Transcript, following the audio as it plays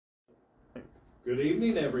Good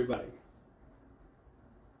evening, everybody.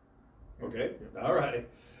 Okay, all righty.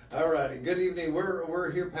 Good evening. We're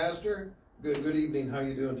here, Pastor. Good evening. How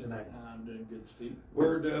you doing tonight? I'm doing good, Steve.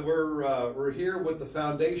 We're here with the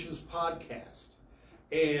Foundations podcast,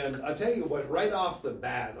 and I tell you what, right off the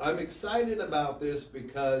bat, I'm excited about this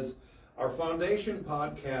because our Foundation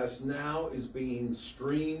podcast now is being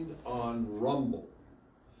streamed on Rumble,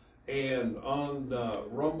 and on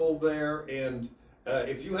Rumble there. And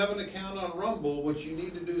if you have an account on Rumble, what you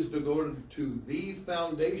need to do is to go to the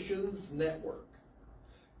Foundations Network,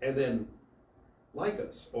 and then like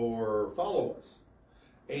us or follow us.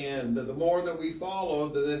 And the more that we follow,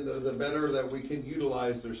 the better that we can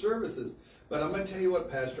utilize their services. But I'm going to tell you what,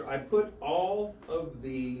 Pastor, I put all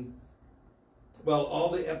the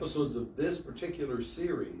episodes of this particular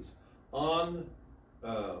series on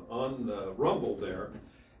Rumble there,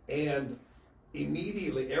 and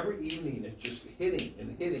immediately every evening it's just hitting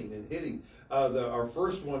and hitting and hitting. Our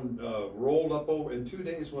first one rolled up over in 2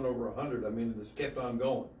 days, went over 100. I mean, it's kept on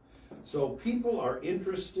going. So people are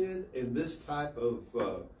interested in this type of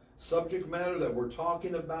subject matter that we're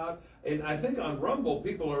talking about, and I think on Rumble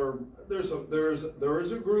people are there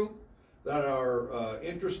is a group that are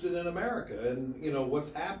interested in America and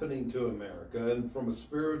what's happening to America and from a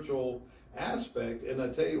spiritual aspect. And I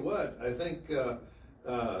tell you what, I think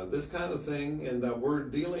this kind of thing and that we're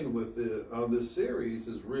dealing with on this series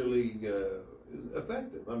is really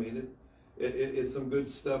effective. I mean, it's some good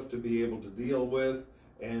stuff to be able to deal with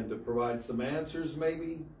and to provide some answers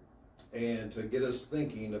maybe, and to get us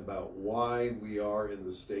thinking about why we are in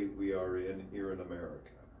the state we are in here in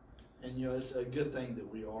America. And it's a good thing that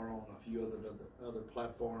we are on a few other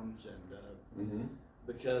platforms, and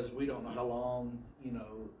because we don't know how long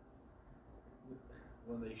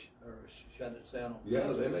when they shut us down on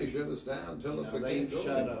Facebook. They may shut us down. Tell us we they've can't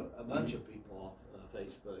shut go. a bunch of people off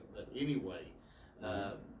Facebook. But anyway,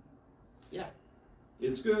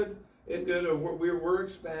 it's good. It's good. We're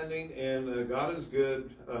expanding, and God is good.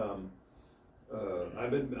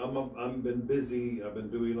 I've been busy. I've been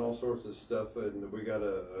doing all sorts of stuff, and we have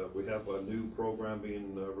a new program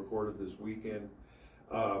being recorded this weekend.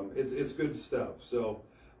 It's good stuff. So,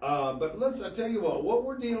 but I tell you what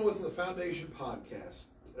we're dealing with in the Foundation podcast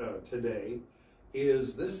today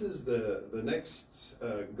is the next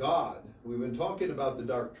God. We've been talking about the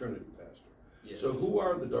Dark Trinity, Pastor. Yes. So who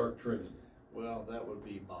are the Dark Trinity? Well, that would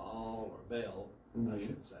be Baal or Baal, I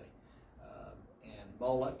should say, and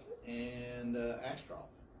Moloch and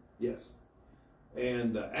Ashtaroth. Yes,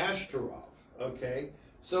 and Ashtaroth. Okay,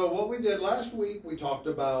 so what we did last week, we talked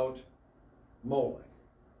about Moloch,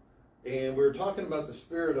 and we were talking about the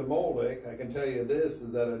spirit of Moloch. I can tell you this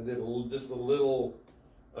is that I did just a little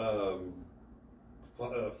 5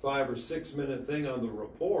 or 6 minute thing on the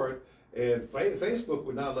report, and Facebook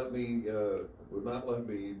would not let me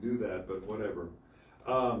do that, but whatever.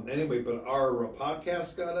 Anyway, but our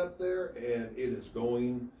podcast got up there, and it is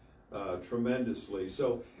going tremendously.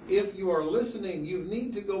 So if you are listening, you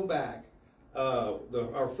need to go back.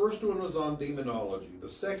 Our first one was on demonology. The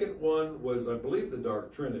second one was, I believe, the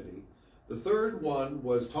Dark Trinity. The third one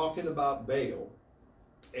was talking about Baal,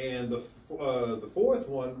 and the fourth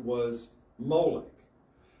one was Moloch.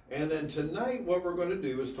 And then tonight, what we're going to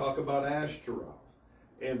do is talk about Ashtaroth.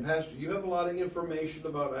 And Pastor, you have a lot of information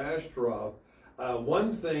about Ashtaroth.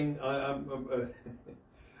 One thing,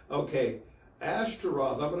 okay,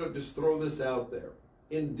 Ashtaroth, I'm going to just throw this out there.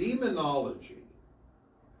 In demonology,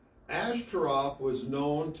 Ashtaroth was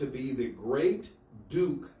known to be the great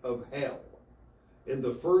duke of hell in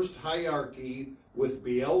the first hierarchy with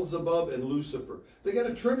Beelzebub and Lucifer. They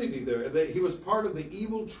got a trinity there. He was part of the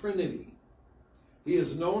evil trinity. He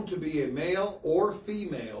is known to be a male or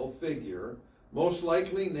female figure, most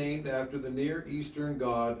likely named after the Near Eastern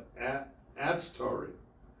god Astarte.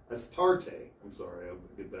 I'm sorry, I'll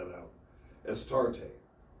get that out. Astarte.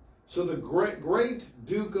 So the great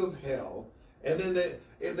Duke of Hell, and then they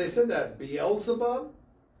said that Beelzebub,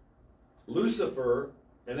 Lucifer,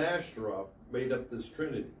 and Ashtaroth made up this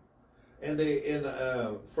trinity. And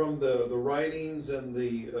from the writings and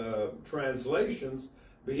the translations,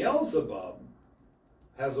 Beelzebub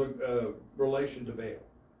has a relation to Baal,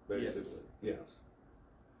 basically. Yes.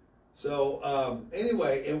 So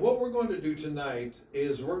anyway, and what we're going to do tonight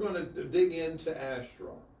is we're going to dig into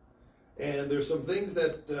Ashtaroth. And there's some things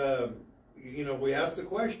that, we asked the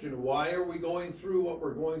question, why are we going through what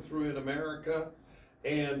we're going through in America?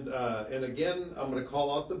 And again, I'm going to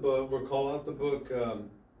call out the book. We'll call out the book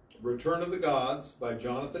Return of the Gods by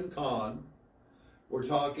Jonathan Cahn. We're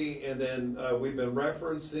talking, and then we've been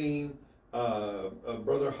referencing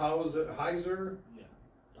Brother Heiser.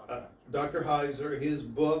 Dr. Heiser, his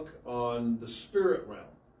book on the spirit realm.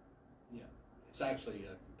 Yeah, it's actually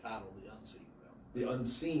titled The Unseen Realm. The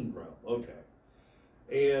unseen realm, okay.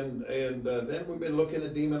 And then we've been looking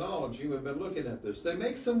at demonology. We've been looking at this. They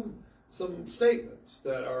make some statements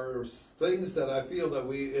that are things that I feel that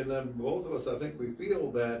we, and then both of us, I think we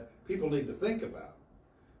feel that people need to think about.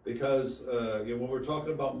 Because when we were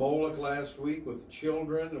talking about Moloch last week with the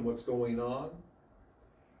children and what's going on,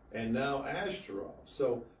 and now Ashtaroth.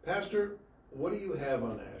 So, Pastor, what do you have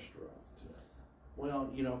on Ashtaroth today?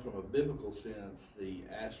 Well, from a biblical sense, the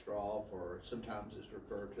Ashtaroth, or sometimes it's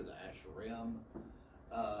referred to the Asherim,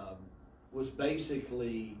 was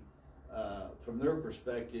basically, from their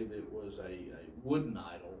perspective, it was a wooden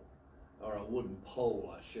idol, or a wooden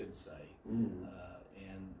pole, I should say. Mm.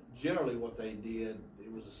 And generally what they did,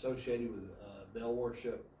 it was associated with Baal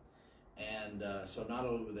worship. And so not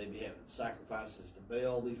only would they be having sacrifices to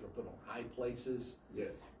Baal, these were put on high places. Yes.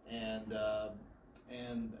 And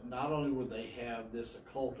not only would they have this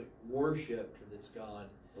occultic worship to this god,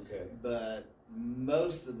 Okay. but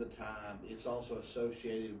most of the time it's also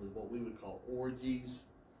associated with what we would call orgies,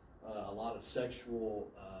 a lot of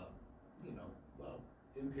sexual,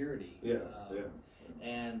 impurity. Yeah. Yeah.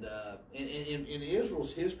 And in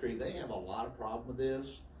Israel's history, they have a lot of problem with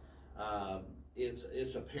this.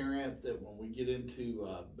 It's apparent that when we get into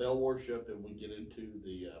Baal worship and we get into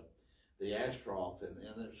the Ashtaroth, and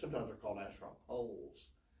sometimes they're called Ashtaroth poles,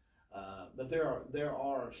 but there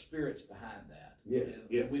are spirits behind that. Yes, and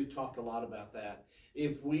yes. We've talked a lot about that.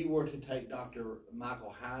 If we were to take Dr.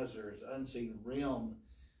 Michael Heiser's Unseen Realm,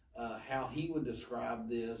 how he would describe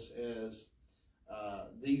this as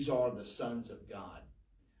these are the sons of God,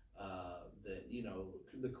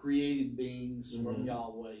 the created beings Mm-hmm. from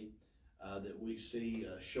Yahweh that we see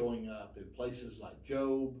showing up in places like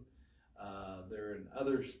Job. They're in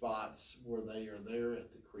other spots where they are there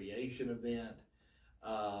at the creation event.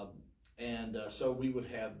 So we would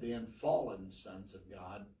have then fallen sons of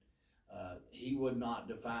God. He would not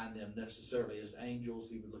define them necessarily as angels.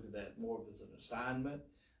 He would look at that more as an assignment.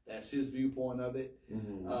 That's his viewpoint of it.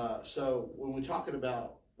 Mm-hmm. So when we're talking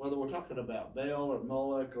about, whether we're talking about Baal or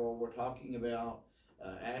Moloch, or we're talking about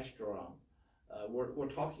Ashtaroth, we're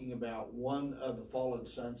talking about one of the fallen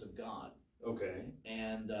sons of God. Okay.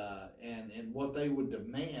 And what they would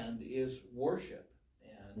demand is worship.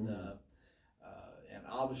 And and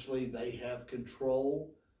obviously they have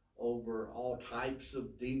control over all types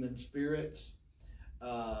of demon spirits.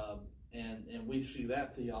 And we see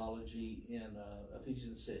that theology in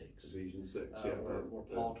Ephesians 6. Ephesians 6, where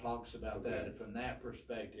Paul talks about that. And from that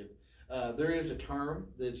perspective, there is a term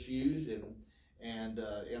that's used, and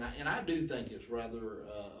I do think it's rather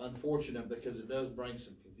unfortunate, because it does bring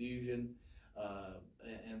some confusion,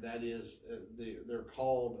 and that is they're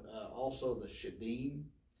called also the Shadim,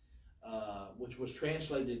 which was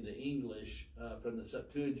translated into English from the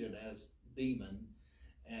Septuagint as demon.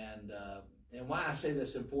 And why I say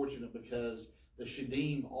that's unfortunate, because the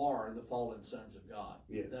Shadim are the fallen sons of God.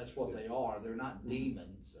 Yes. That's what they are. They're not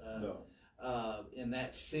demons in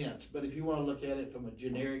that sense. But if you want to look at it from a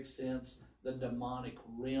generic sense, the demonic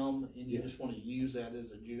realm, and you just want to use that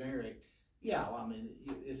as a generic,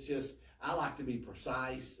 it's just, I like to be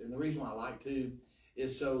precise. And the reason why I like to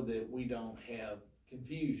is so that we don't have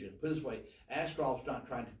confusion. Put it this way, Ashtaroth's not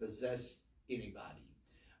trying to possess anybody.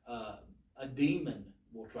 A demon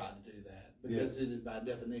will try to do that, because it is by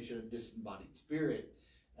definition a disembodied spirit.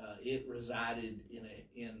 It resided in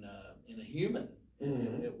a human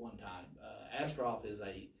at one time. Ashtaroth is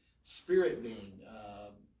a spirit being,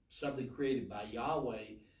 something created by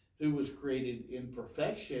Yahweh, who was created in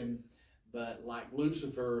perfection, but like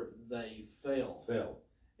Lucifer, they fell.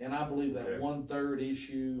 And I believe that 1/3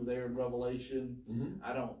 issue there in Revelation,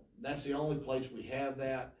 that's the only place we have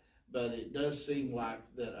that, but it does seem like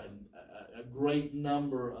that a great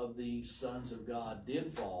number of these sons of God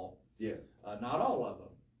did fall. Yes. Not all of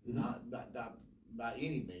them, not by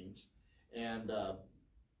any means. And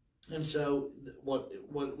so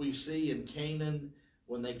what we see in Canaan,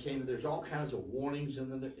 when they came, there's all kinds of warnings in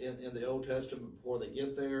the Old Testament before they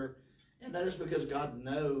get there. And that is because God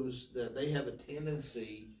knows that they have a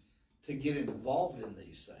tendency to get involved in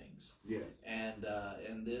these things. Yes. And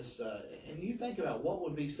you think about what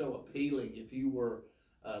would be so appealing if you were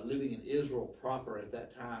living in Israel proper at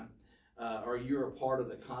that time, or you're a part of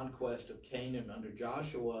the conquest of Canaan under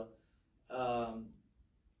Joshua.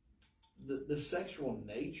 The sexual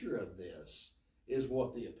nature of this is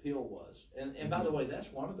what the appeal was. And by the way,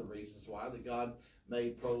 that's one of the reasons why that God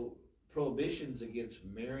made prohibitions against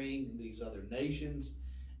marrying these other nations,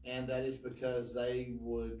 and that is because they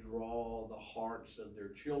would draw the hearts of their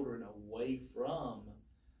children away from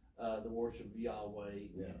the worship of Yahweh.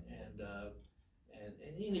 Yeah. And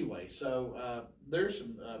anyway, so there's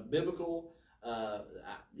some biblical.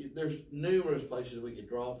 There's numerous places we could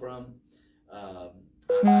draw from. I've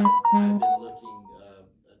been looking,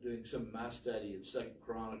 doing some of my study in 2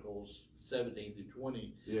 Chronicles 17 through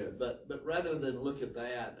 20. Yes. But rather than look at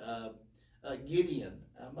that, Gideon.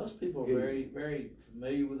 Most people are very, very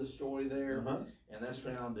familiar with the story there, and that's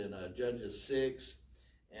found in Judges 6.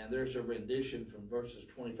 And there's a rendition from verses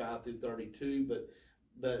 25 through 32.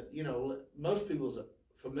 But you know, most people are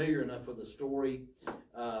familiar enough with the story,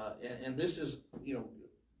 and this is, you know,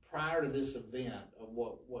 prior to this event of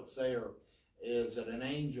what's there is that an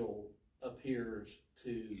angel appears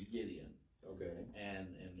to Gideon. Okay. And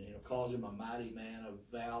you know, calls him a mighty man of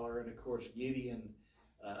valor, and of course Gideon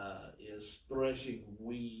is threshing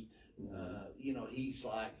wheat. You know, he's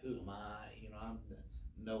like, who am I? You know, I'm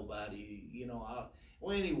nobody. You know,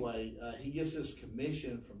 well, anyway, he gets this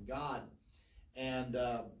commission from God, and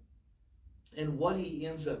what he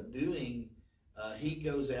ends up doing, he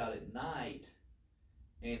goes out at night,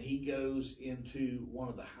 and he goes into one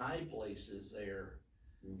of the high places there,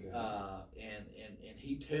 and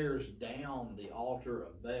he tears down the altar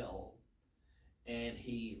of Baal, and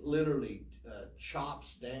he literally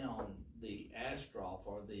chops down the Ashtaroth,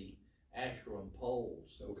 or the Asherim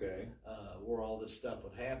poles, where all this stuff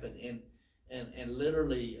would happen, and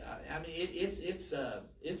literally, I mean, it's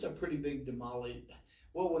a pretty big demolition.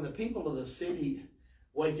 Well, when the people of the city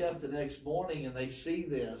wake up the next morning and they see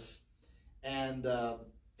this, and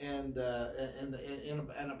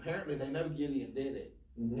apparently they know Gideon did it,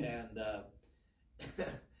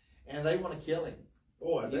 and they want to kill him.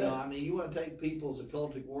 Oh, I bet. You know, I mean, you want to take people's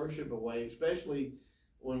occultic worship away, especially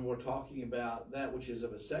when we're talking about that which is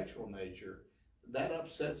of a sexual nature. That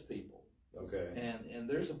upsets people. Okay. And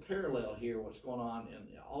there's a parallel here, what's going on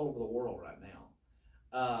in all over the world right now.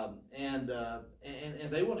 And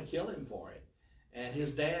they want to kill him for it. And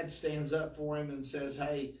his dad stands up for him and says,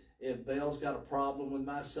 hey, if Baal's got a problem with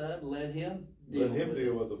my son, let him deal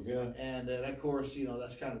with him. Yeah. And of course, you know,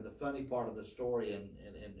 that's kind of the funny part of the story. And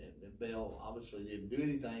Baal obviously didn't do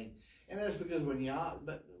anything. And that's because when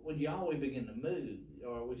Yahweh began to move,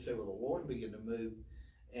 or we say, well, the Lord began to move,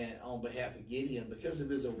 and on behalf of Gideon, because of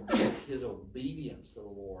his obedience to the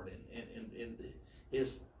Lord and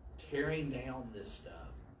his tearing down this stuff.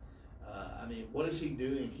 I mean, what is he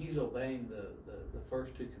doing? He's obeying the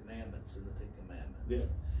first two commandments in the Ten Commandments. Yes.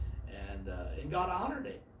 And God honored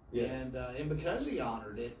it. Yes. And because he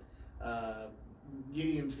honored it,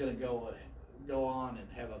 Gideon's going to go on and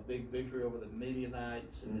have a big victory over the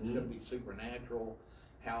Midianites, and it's going to be supernatural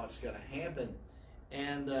how it's going to happen.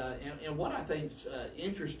 And what I think is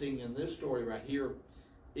interesting in this story right here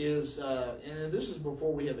is, and this is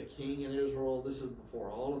before we have a king in Israel, this is before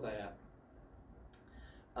all of that,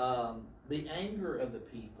 the anger of the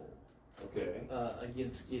people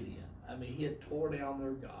against Gideon. I mean, he had tore down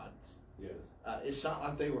their gods. Yes. It's not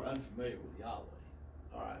like they were unfamiliar with Yahweh.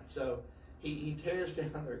 All right, so he tears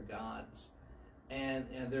down their gods, and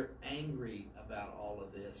they're angry about all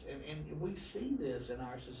of this, and we see this in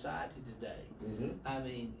our society today. I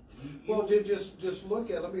mean, just look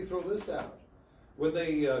at. Let me throw this out. When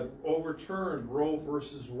they overturned Roe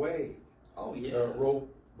versus Wade. Oh yeah. Roe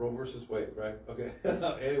versus Wade, right? Okay.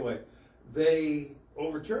 Anyway, they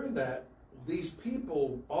overturned that. These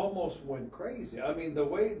people almost went crazy. I mean, the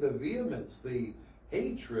way, the vehemence, the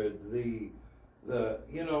hatred, the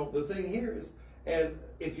thing here is, and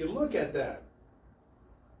if you look at that,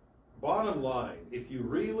 bottom line, if you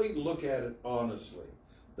really look at it honestly,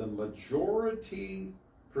 the majority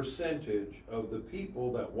percentage of the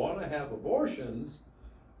people that want to have abortions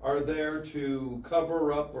are there to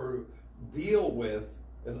cover up or deal with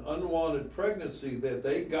an unwanted pregnancy that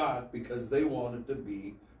they got because they wanted to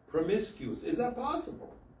be promiscuous. Is that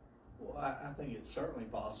possible? Well, I think it's certainly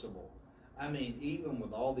possible. I mean, even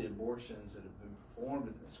with all the abortions that have been performed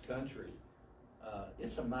in this country,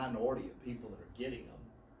 it's a minority of people that are getting them.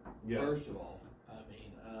 Yeah. First of all, I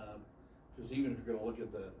mean, because even if you're going to look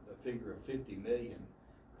at the figure of 50 million,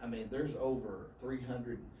 I mean, there's over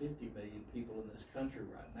 350 million people in this country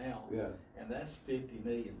right now. Yeah. And that's 50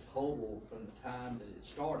 million total from the time that it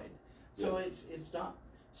started. So it's not.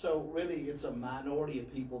 So really, it's a minority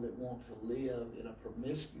of people that want to live in a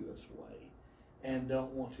promiscuous way and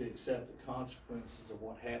don't want to accept the consequences of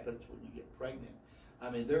what happens when you get pregnant. I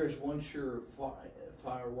mean, there is one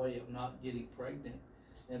surefire way of not getting pregnant,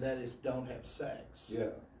 and that is don't have sex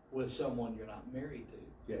with someone you're not married to.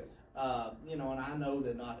 Yes. And I know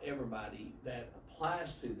that not everybody that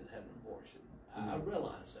applies to that have an abortion. I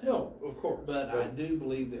realize that. No, of course. But I do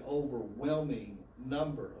believe the overwhelming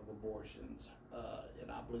number of abortions,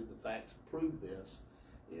 and I believe the facts prove this,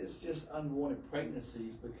 is just unwanted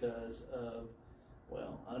pregnancies because of,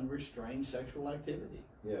 well, unrestrained sexual activity.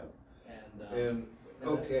 Yeah. And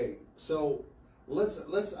okay, so let's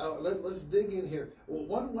dig in here.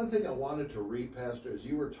 Well, one thing I wanted to read, Pastor, as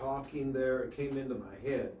you were talking there, it came into my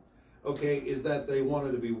head. Okay, is that they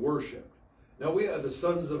wanted to be worshipped. Now we are the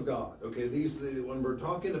sons of God. Okay, when we're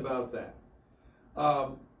talking about that,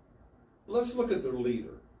 let's look at their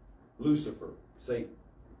leader, Lucifer, Satan.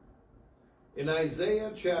 In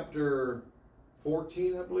Isaiah chapter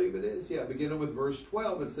 14, I believe it is, beginning with verse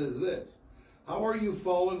 12, it says this: "How are you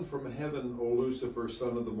fallen from heaven, O Lucifer,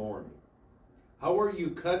 son of the morning? How are you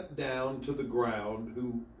cut down to the ground,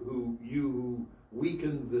 who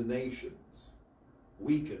weakened the nations?"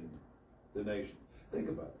 Weakened the nations. Think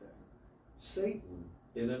about that. Satan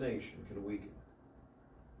in a nation can weaken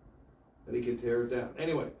it. And he can tear it down.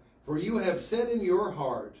 Anyway, "For you have said in your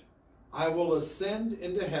heart, I will ascend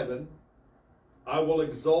into heaven. I will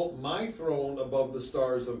exalt my throne above the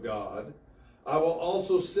stars of God. I will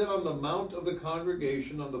also sit on the mount of the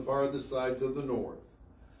congregation on the farthest sides of the north.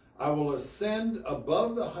 I will ascend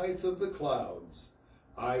above the heights of the clouds.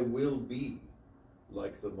 I will be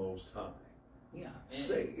like the Most High." Yeah.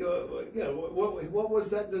 What was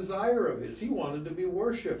that desire of his? He wanted to be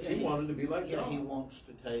worshipped. He wanted to be like God. He wants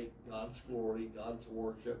to take God's glory, God's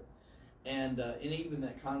worship, and even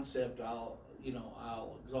that concept, I'll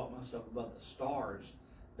exalt myself above the stars.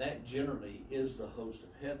 That generally is the host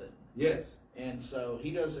of heaven. Yes. And so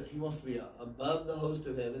he wants to be above the host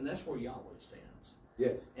of heaven. That's where Yahweh stands.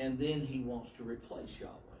 Yes. And then he wants to replace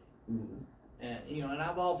Yahweh. Mm-hmm. And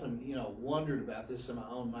I've often wondered about this in my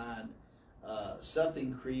own mind.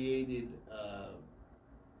 Something created,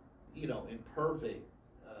 in perfect,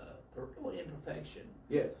 imperfection.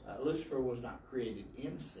 Yes. Lucifer was not created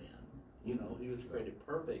in sin. He was created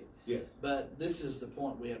perfect. Yes. But this is the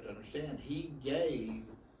point we have to understand. He gave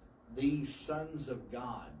these sons of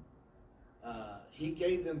God, he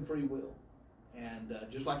gave them free will, and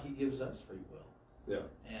just like he gives us free will. Yeah.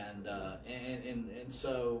 And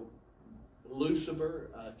so Lucifer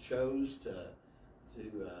chose to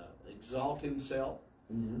exalt himself.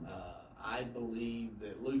 Mm-hmm. I believe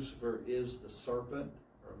that Lucifer is the serpent,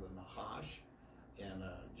 or the Nahash, in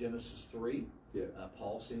Genesis 3. Yeah.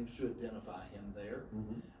 Paul seems to identify him there.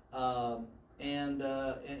 Mm-hmm.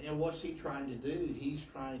 And what's he trying to do? He's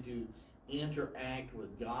trying to interact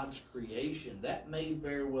with God's creation. That may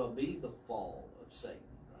very well be the fall of Satan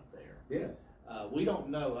right there. Yes. We don't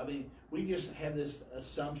know. I mean, we just have this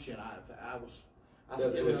assumption.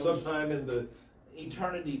 It was sometime in the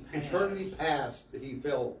eternity past he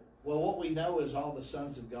fell. Well, what we know is all the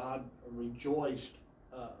sons of God rejoiced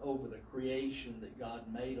over the creation that God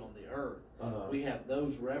made on the earth. Uh-huh. We have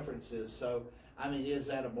those references. So, I mean, is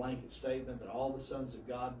that a blanket statement that all the sons of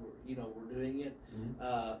God were doing it?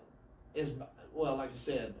 Mm-hmm. Well, like I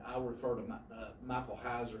said, I refer to Michael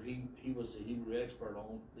Heiser. He was a Hebrew expert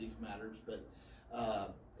on these matters. But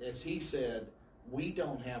as he said, we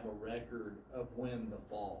don't have a record of when the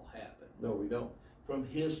fall happened. No, we don't. From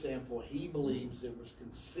his standpoint, he believes it was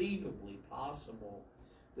conceivably possible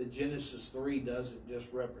that Genesis 3 doesn't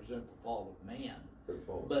just represent the fall of man,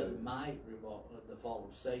 but might revolve the fall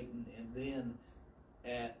of Satan, and then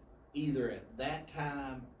either at that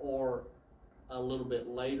time or a little bit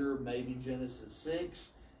later, maybe Genesis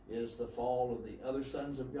 6 is the fall of the other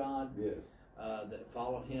sons of God. Yes. That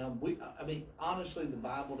followed him. I mean, honestly, the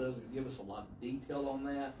Bible doesn't give us a lot of detail on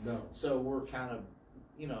that. No. So we're kind of,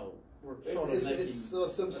 we're sort of making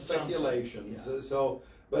some speculations. Yeah. So,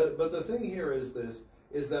 but the thing here is this: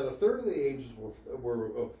 is that a third of the angels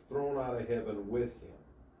were thrown out of heaven with him,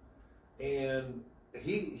 and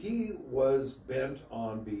he was bent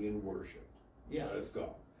on being worshipped. Yeah, as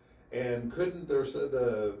God, and couldn't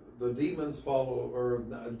the demons follow, or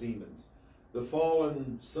not demons? The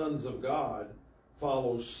fallen sons of God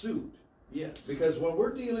follow suit. Yes. Because when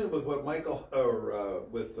we're dealing with what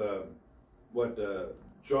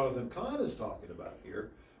Jonathan Kahn is talking about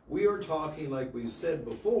here, we are talking, like we've said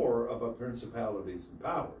before, about principalities and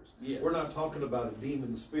powers. Yes. We're not talking about a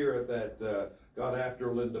demon spirit that got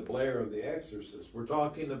after Linda Blair of The Exorcist. We're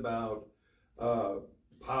talking about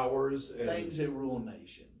powers and things that rule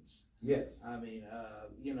nations. Yes. I mean,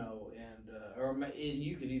 and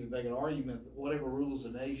you could even make an argument that whatever rules a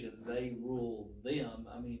nation, they rule them.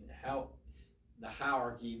 I mean, how the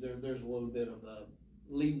hierarchy, there's a little bit of a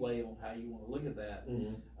leeway on how you want to look at that.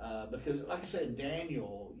 Mm-hmm. Because, like I said,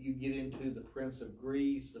 Daniel, you get into the prince of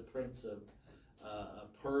Greece, the prince of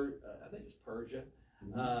I think it's Persia,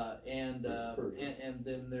 And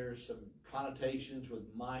then there's some connotations with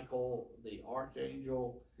Michael, the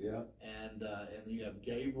archangel. Yeah. And you have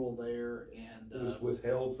Gabriel there, and it was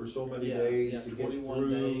withheld for so many days to get through,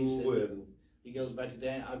 days, and he goes back to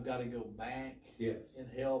Daniel. I've got to go back. Yes. And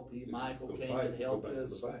help. Michael came and helped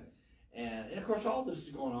us. And of course, all this is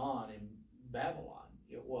going on in Babylon.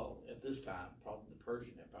 Well, at this time, probably the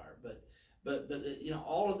Persian Empire, but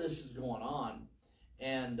all of this is going on,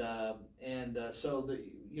 and so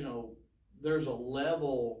there's a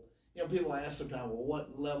level. People ask sometimes, well,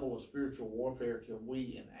 what level of spiritual warfare can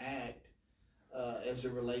we enact as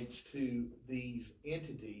it relates to these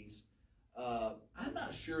entities? I'm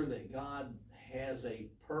not sure that God has a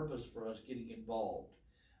purpose for us getting involved.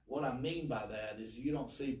 What I mean by that is you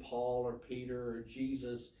don't see Paul or Peter or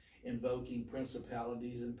Jesus invoking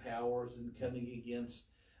principalities and powers and coming against,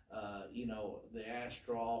 the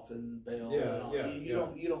Ashtaroth and Baal.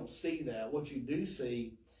 You don't see that. What you do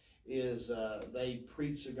see is they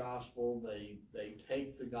preach the gospel. They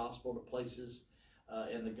take the gospel to places,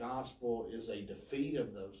 and the gospel is a defeat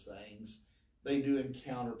of those things. They do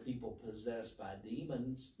encounter people possessed by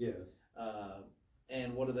demons. Yes.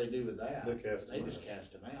 And what do they do with that? They just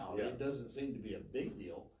cast them out. Yeah. It doesn't seem to be a big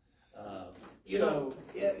deal. Is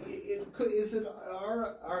it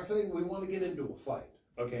our thing? We want to get into a fight.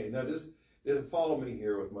 Okay, now just follow me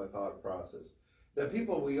here with my thought process. That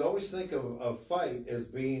we always think of a fight as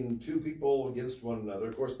being two people against one another.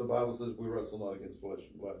 Of course, the Bible says we wrestle not against flesh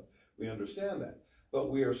and blood. We understand that. But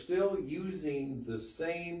we are still using the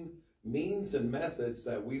same means and methods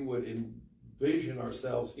that we would envision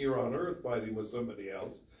ourselves here on earth fighting with somebody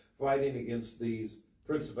else, fighting against these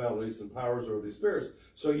principalities and powers or these spirits.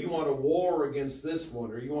 So you want a war against this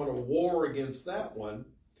one, or you want a war against that one.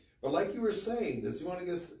 But like you were saying,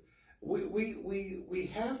 we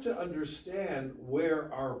have to understand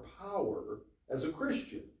where our power as a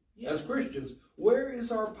Christian, as Christians, where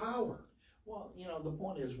is our power? Well, the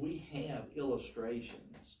point is we have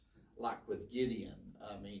illustrations like with Gideon.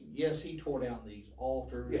 I mean, yes, he tore down these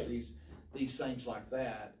altars, these things like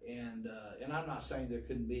that, and I'm not saying there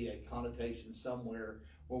couldn't be a connotation somewhere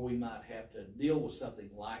where we might have to deal with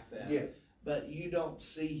something like that. Yes. But you don't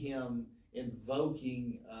see him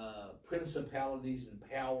invoking principalities and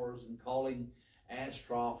powers and calling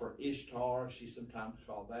Ashtaroth or Ishtar, she's sometimes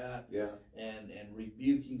called that, and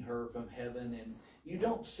rebuking her from heaven, and you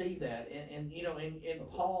don't see that, and in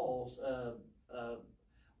Paul's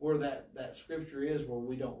where that scripture is, where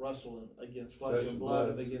we don't wrestle against flesh and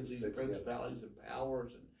blood, but against these principalities and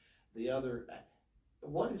powers and the other.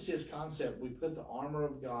 What is his concept? We put the armor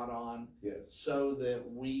of God on, so that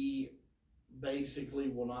we basically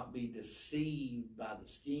will not be deceived by the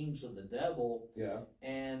schemes of the devil.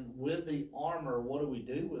 And with the armor, what do we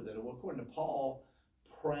do with it? Well, according to Paul,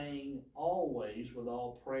 praying always with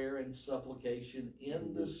all prayer and supplication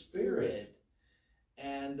in the Spirit.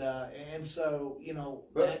 And so,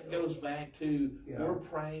 that goes back to we're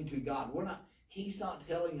praying to God. He's not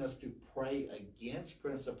telling us to pray against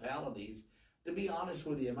principalities. To be honest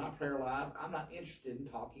with you, in my prayer life, I'm not interested in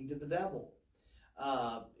talking to the devil.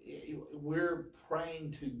 We're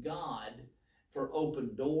praying to God for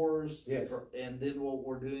open doors. And then what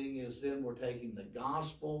we're doing is we're taking the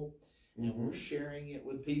gospel and we're sharing it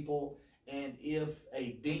with people. And if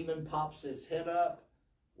a demon pops its head up,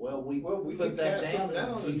 we put that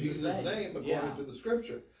down in Jesus' name according to the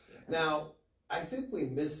scripture. Now, I think we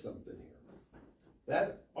missed something here.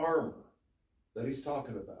 That armor that he's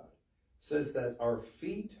talking about says that our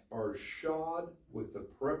feet are shod with the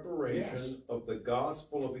preparation of the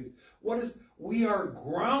gospel of peace. We are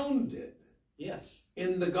grounded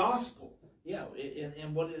in the gospel. And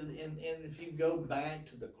if you go back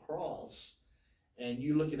to the cross and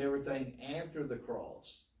you look at everything after the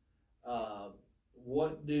cross,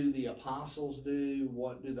 what do the apostles do?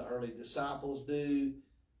 What do the early disciples do?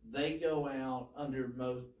 They go out under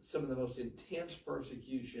some of the most intense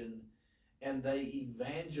persecution, and they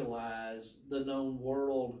evangelize the known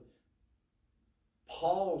world.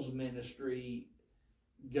 Paul's ministry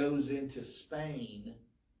goes into Spain,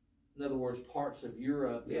 in other words, parts of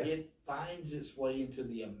Europe. It finds its way into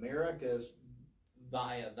the Americas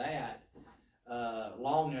via that,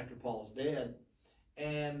 long after Paul's dead.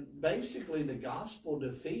 And basically the gospel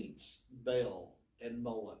defeats Baal and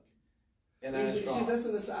Moloch. And I just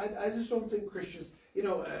don't think Christians,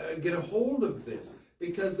 get a hold of this.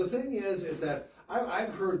 Because the thing is that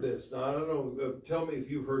I've heard this. Now, I don't know, tell me if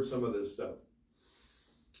you've heard some of this stuff.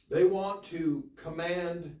 They want to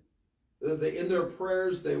command, in their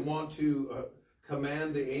prayers, they want to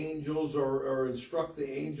command the angels or instruct the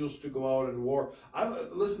angels to go out in war.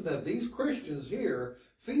 Listen, that these Christians here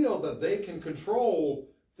feel that they can control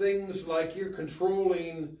things like you're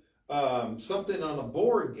controlling something on a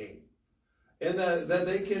board game. And that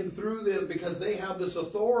they can, because they have this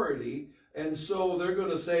authority, and so they're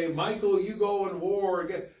going to say, Michael, you go in war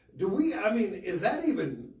again. Is that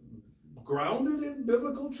even grounded in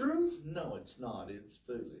biblical truth? No, it's not. It's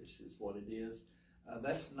foolish, is what it is.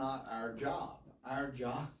 That's not our job. Our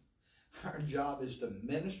job is to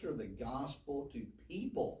minister the gospel to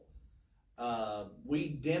people. We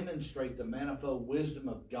demonstrate the manifold wisdom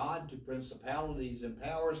of God to principalities and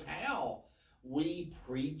powers. How? We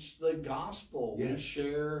preach the gospel. Yes. We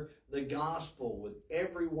share the gospel with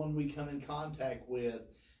everyone we come in contact with.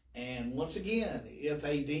 And once again, if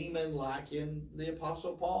a demon like in the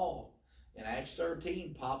Apostle Paul in Acts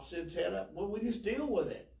 13 pops its head up, well, we just deal with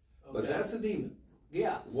it. Okay? But that's a demon.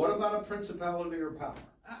 Yeah. What about a principality or power?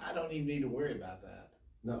 I don't even need to worry about that.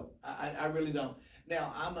 No. I really don't.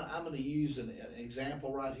 Now, I'm going to use an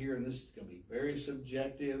example right here, and this is going to be very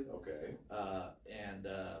subjective. Okay.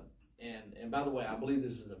 And by the way, I believe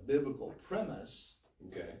this is a biblical premise.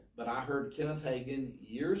 Okay. But I heard Kenneth Hagin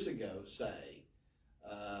years ago say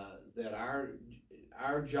that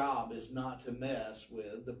our job is not to mess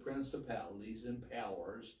with the principalities and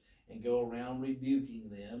powers and go around rebuking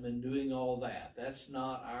them and doing all that. That's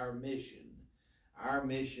not our mission. Our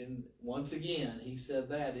mission, once again, he said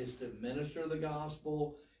that, is to minister the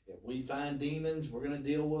gospel. If we find demons, we're going to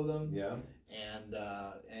deal with them. Yeah. And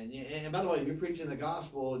by the way, if you're preaching the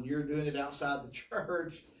gospel and you're doing it outside the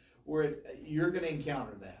church, you're going to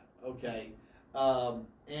encounter that. Okay.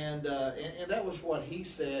 And that was what he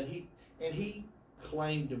said. He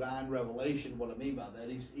claimed divine revelation. What I mean by that,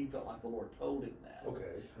 he felt like the Lord told him that.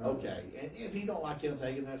 Okay. Okay. And if you don't like Kenneth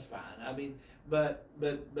Hagin, that's fine. I mean, but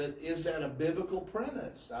is that a biblical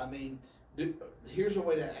premise? I mean, here's a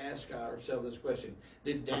way to ask ourselves this question: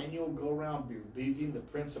 did Daniel go around rebuking the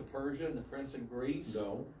prince of Persia and the prince of Greece?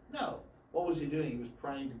 No. No. What was he doing? He was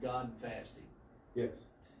praying to God and fasting. Yes.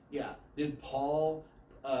 Yeah. Did Paul,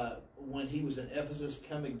 when he was in Ephesus,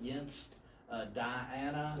 come against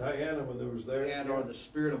Diana, when there was there, or the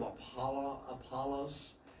spirit of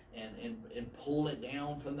Apollos, and pull it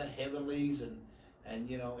down from the heavenlies, and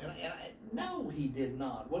no, he did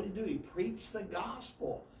not. What did he do? He preached the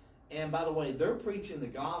gospel. And by the way, they're preaching the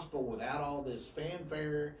gospel without all this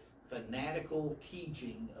fanfare, fanatical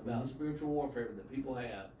teaching about spiritual warfare that people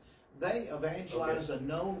have. They evangelize a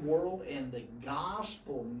known world, and the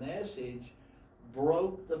gospel message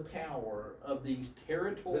broke the power of these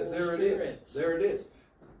territorial spirits. There it is.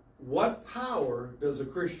 What power does a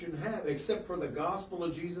Christian have except for the gospel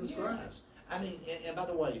of Jesus Christ? I mean, and by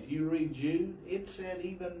the way, if you read Jude, it said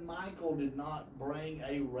even Michael did not bring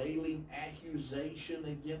a railing accusation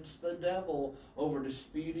against the devil over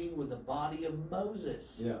disputing with the body of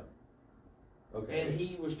Moses. Yeah. Okay. And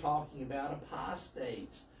he was talking about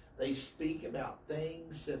apostates. They speak about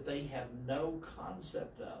things that they have no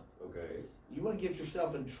concept of. Okay. You want to get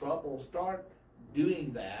yourself in trouble, start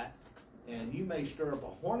doing that, and you may stir up a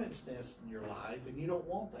hornet's nest in your life, and you don't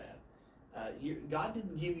want that. God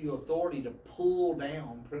didn't give you authority to pull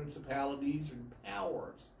down principalities and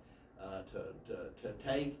powers to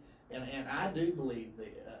take. And I do believe the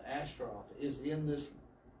Ashtaroth is in this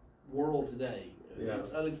world today. Yeah. It's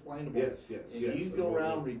unexplainable. Yes. And you go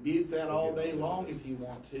around and rebuke that all day long if you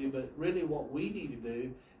want to, but really what we need to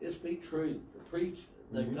do is speak truth, preach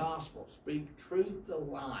the gospel, speak truth to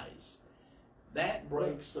lies. That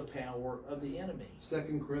breaks the power of the enemy.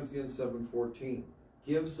 2 Corinthians 7:14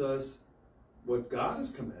 gives us what God has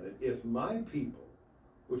commanded. If my people,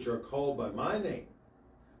 which are called by my name.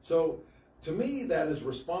 So to me, that is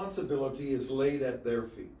responsibility is laid at their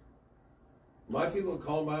feet. My people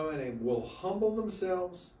called by my name will humble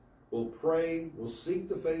themselves, will pray, will seek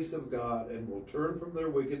the face of God, and will turn from their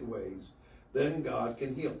wicked ways. Then God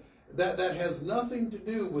can heal. That has nothing to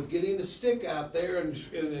do with getting a stick out there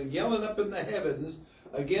and yelling up in the heavens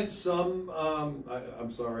against some,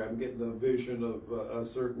 I'm sorry, I'm getting the vision of a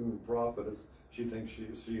certain prophetess. She thinks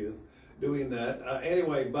she is doing that.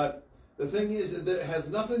 Anyway, but the thing is that it has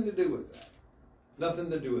nothing to do with that. Nothing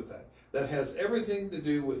to do with that. That has everything to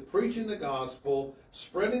do with preaching the gospel,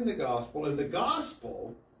 spreading the gospel. And the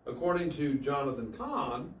gospel, according to Jonathan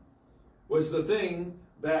Cahn, was the thing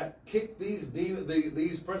that kicked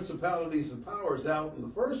these principalities and powers out in the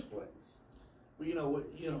first place. Well,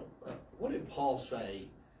 what did Paul say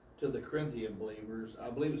to the Corinthian believers? I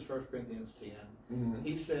believe it's 1 Corinthians 10. Mm-hmm.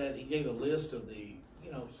 He said, he gave a list of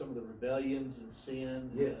some of the rebellions and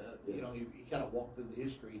sin. Yes. He kind of walked through the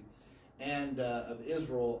history. and of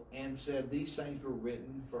Israel, and said these things were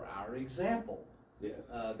written for our example. Yes.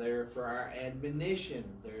 They're for our admonition.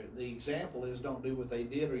 The example is don't do what they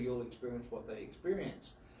did or you'll experience what they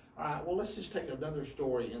experienced. All right, well, let's just take another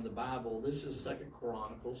story in the Bible. This is 2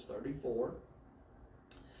 Chronicles 34.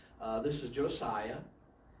 This is Josiah.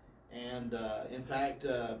 And in fact,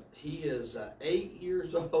 he is 8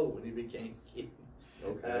 years old when he became king.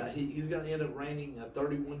 Okay. He's going to end up reigning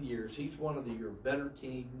 31 years. He's one of your better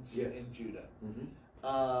kings in Judah.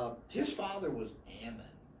 Mm-hmm. His father was Ammon.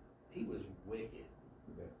 He was wicked.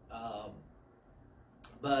 Yeah.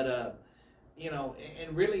 But you know,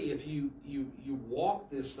 and really, if you walk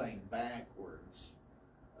this thing backwards,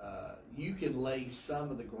 you can lay some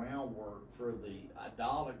of the groundwork for the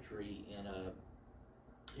idolatry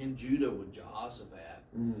in Judah with Jehoshaphat.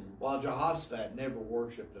 Mm. While Jehoshaphat never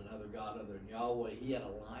worshipped another god other than Yahweh, he had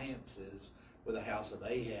alliances with the house of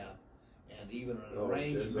Ahab, and even an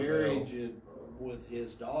arranged marriage with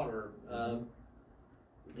his daughter.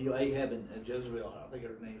 You know, Ahab and Jezebel. I think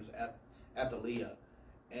her name was Athaliah,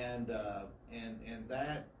 and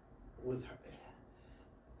that with her,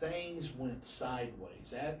 things went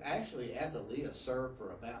sideways. Actually, Athaliah served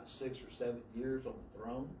for about 6 or 7 years on the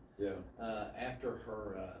throne. Yeah. After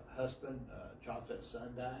her husband, Jehoshaphat's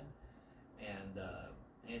son, died, and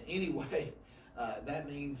anyway, that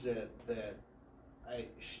means that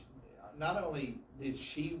not only did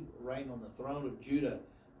she reign on the throne of Judah,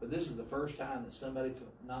 but this is the first time that somebody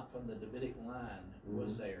not from the Davidic line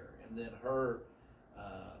was there, and then her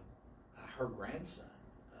grandson,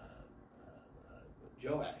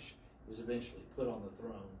 Joash, is eventually put on the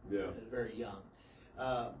throne. Yeah. Very young.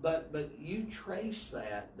 But you trace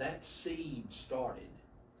that seed started,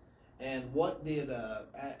 and what did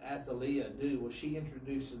Athaliah do? Well, she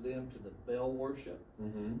introduced them to the Baal worship.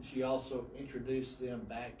 Mm-hmm. She also introduced them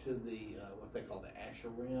back to the what they call the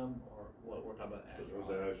Asherim, or what we're talking about, Ashtaroth. It was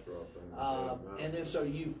the Ashtaroth thing. And then so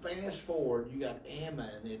you fast forward, you got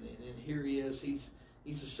Ammon, and here he is. He's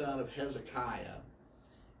the son of Hezekiah,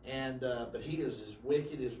 and but he is as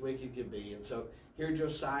wicked can be. And so here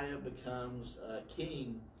Josiah becomes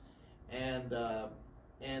king, and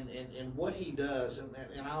what he does,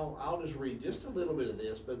 and I'll just read just a little bit of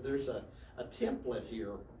this, but there's a template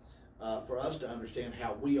here for us to understand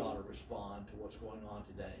how we ought to respond to what's going on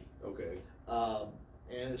today. Okay.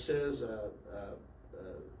 And it says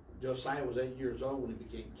Josiah was 8 years old when he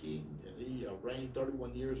became king, and he reigned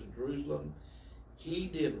 31 years in Jerusalem. He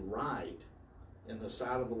did right in the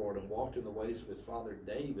sight of the Lord and walked in the ways of his father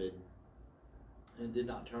David, and did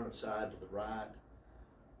not turn aside to the right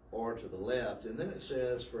or to the left. And then it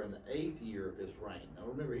says, for in the 8th year of his reign. Now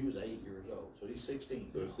remember, he was 8 years old, so he's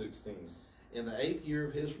 16. So 16. In the 8th year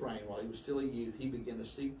of his reign, while he was still a youth, he began to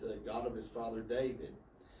seek the God of his father David.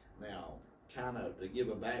 Now, kind of to give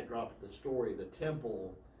a backdrop to the story, the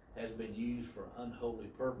temple has been used for unholy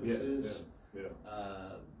purposes. Yeah.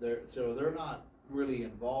 So they're not really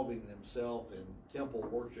involving themselves in temple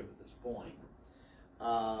worship at this point.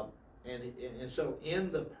 And so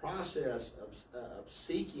in the process of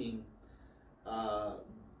seeking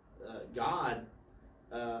God,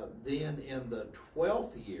 then in the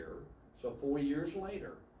 12th year, so 4 years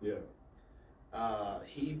later,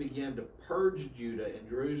 he began to purge Judah and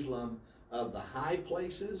Jerusalem of the high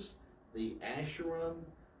places, the Asherim,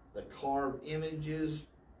 the carved images,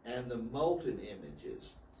 and the molten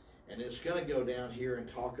images. And it's going to go down here and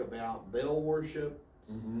talk about Baal worship.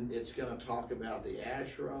 Mm-hmm. It's going to talk about the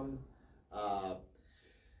Asherim,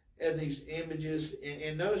 and these images.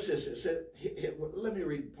 And notice this. It said, let me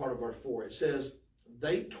read part of verse 4. It says,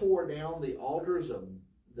 they tore down the altars of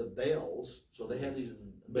the Baals. So they had these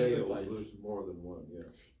Baals. There's more than one, yeah.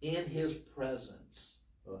 In his presence.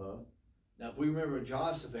 Uh-huh. Now, if we remember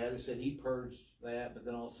Jehoshaphat, it said he purged that, but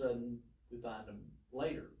then all of a sudden we find him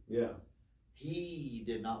later. Yeah. He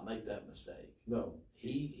did not make that mistake. No.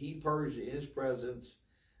 He purged in his presence,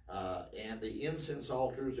 and the incense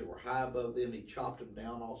altars that were high above them, he chopped them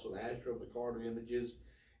down, also the Asherah of the carved images,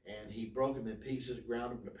 and he broke them in pieces,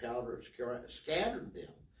 ground them to powder, scattered them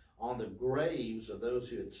on the graves of those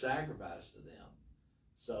who had sacrificed to them.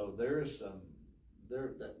 So there's a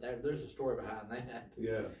story behind that.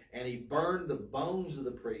 Yeah. And he burned the bones of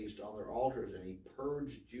the priests on their altars, and he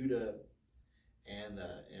purged Judah and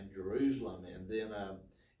Jerusalem. And then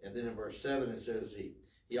in verse 7 it says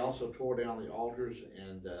he also tore down the altars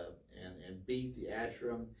and beat the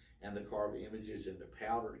Asherim and the carved images into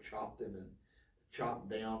powder, chopped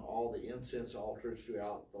down all the incense altars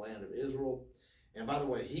throughout the land of Israel. And by the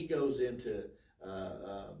way, he goes into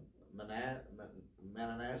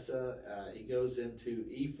Manasseh, he goes into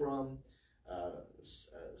Ephraim,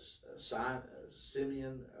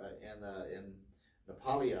 Simeon and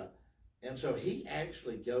Napoleon. And so he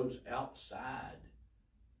actually goes outside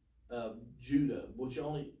of Judah, which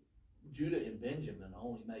only Judah and Benjamin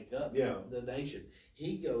only make up the nation.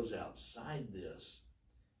 He goes outside this,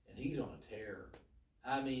 and he's on a tear.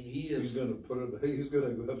 I mean, he's going to put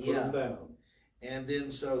them down. And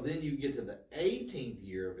then you get to the 18th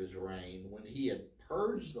year of his reign, when he had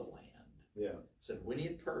purged the land. Yeah. So when he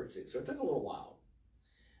had purged it, so it took a little while.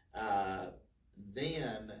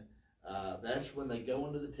 Then that's when they go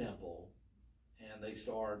into the temple and they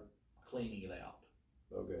start cleaning it out.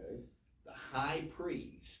 Okay. The high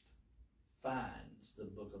priest finds the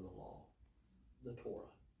book of the law, the Torah.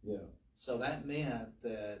 Yeah. So that meant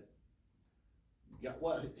that God,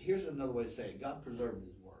 well, here's another way to say it. God preserved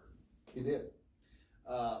his word. He did.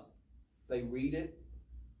 They read it.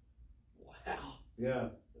 Wow. Yeah.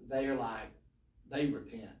 They're like, they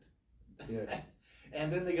repent. Yeah.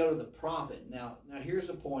 And then they go to the prophet. Now here's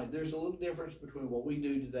the point. There's a little difference between what we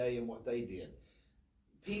do today and what they did.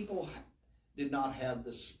 People did not have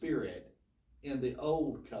the spirit in the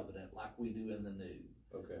old covenant like we do in the new.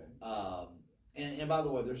 Okay. And by the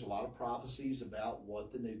way, there's a lot of prophecies about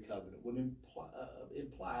what the new covenant would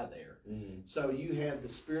imply there. Mm-hmm. So you had the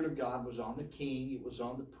Spirit of God was on the king, it was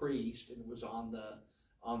on the priest, and it was on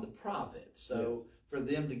the prophet. So for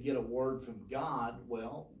them to get a word from God,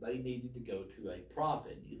 well, they needed to go to a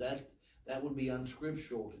prophet. That would be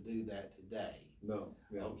unscriptural to do that today. No.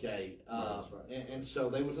 Yeah. Okay. That's right. And so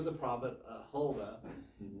they went to the prophet Huldah,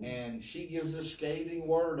 and she gives a scathing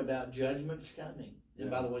word about judgment's coming. And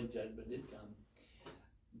by the way, judgment did come.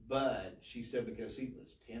 But she said because he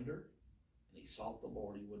was tender and he sought the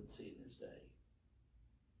Lord, he wouldn't see it in his day.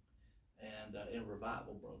 And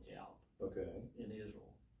revival broke out. Okay. In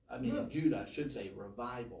Israel. I mean, in Judah, I should say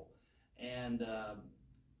revival. And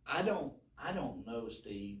I don't know,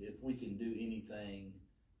 Steve, if we can do anything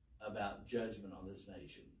about judgment on this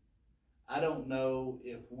nation. I don't know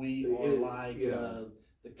if we are like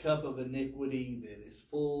the cup of iniquity that is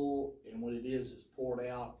full, and when it is poured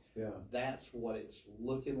out. Yeah. That's what it's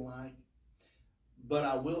looking like. But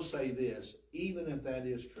I will say this, even if that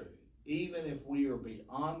is true, even if we are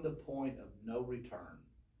beyond the point of no return,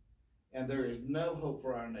 and there is no hope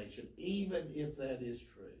for our nation, even if that is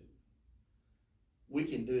true, we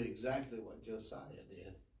can do exactly what Josiah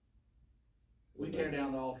did. We tear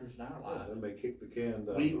down the altars in our life. They may kick the can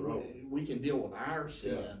down the road. We can deal with our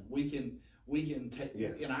sin. Yeah. We can take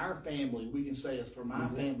in our family. We can say, for my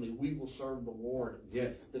family, we will serve the Lord.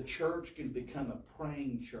 Yes. The church can become a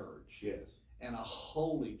praying church. Yes. And a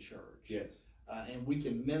holy church. Yes. And we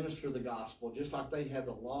can minister the gospel just like they had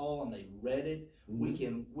the law and they read it.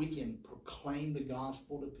 Mm-hmm. We can proclaim the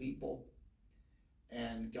gospel to people,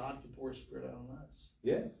 and God can pour His Spirit out on us.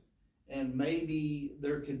 Yes. And maybe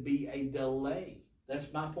there could be a delay.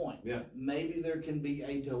 That's my point. Yeah. Maybe there can be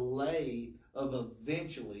a delay of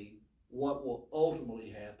eventually what will ultimately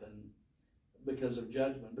happen because of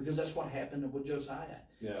judgment. Because that's what happened with Josiah.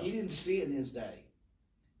 Yeah. He didn't see it in his day.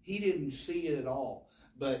 He didn't see it at all.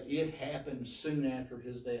 But it happened soon after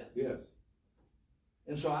his death. Yes.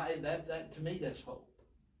 And so that to me, that's hope.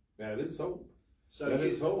 That is hope. So that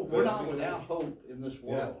is hope. We're not without hope in this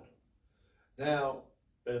world. Yeah. Now,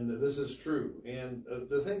 and this is true. And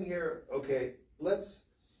the thing here, okay,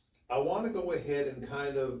 I want to go ahead and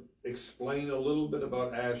kind of explain a little bit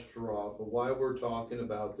about Ashtaroth and why we're talking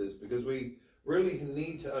about this, because we really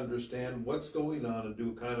need to understand what's going on and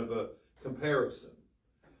do kind of a comparison.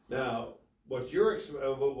 Now, you're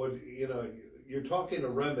talking a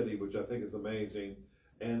remedy, which I think is amazing,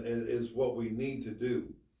 and is what we need to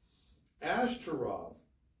do. Ashtaroth,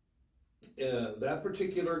 that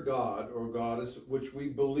particular god or goddess, which we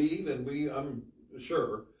believe, and I'm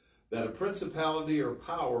sure that a principality or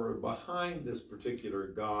power behind this particular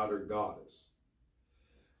god or goddess.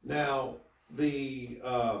 Now, the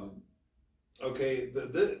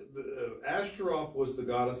Ashtaroth was the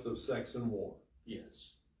goddess of sex and war.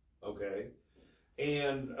 Yes. Okay,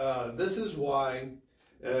 and this is why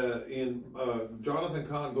Jonathan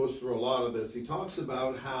Cahn goes through a lot of this. He talks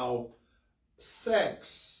about how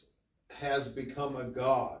sex has become a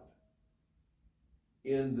god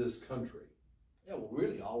in this country. Yeah, well,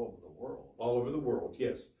 really all over the world. All over the world,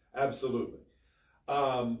 yes, absolutely.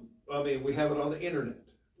 We have it on the internet.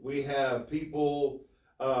 We have people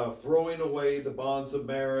throwing away the bonds of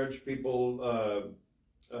marriage, people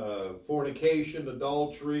fornication,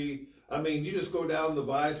 adultery. You just go down the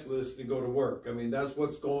vice list and go to work. That's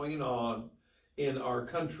what's going on in our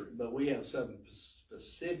country. But we have something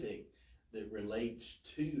specific that relates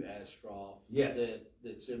to Ashtaroth. Yes.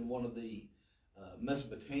 That's in one of the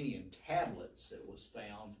Mesopotamian tablets that was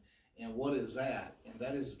found. And what is that? And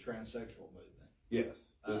that is a transsexual movement. Yes.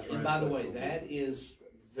 And by the way, that is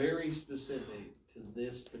very specific to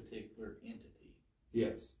this particular entity.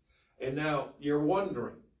 Yes. And now you're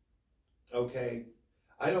wondering, okay,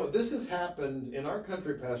 I know this has happened in our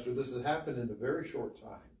country, Pastor, this has happened in a very short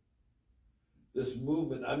time. This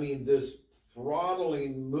movement, I mean, this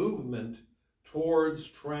throttling movement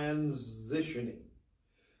towards transitioning.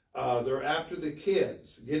 They're after the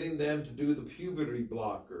kids, getting them to do the puberty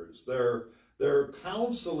blockers. They're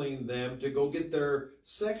counseling them to go get their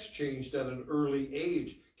sex changed at an early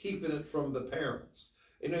age, keeping it from the parents.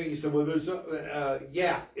 You know, you say, well, there's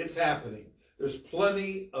yeah, it's happening. There's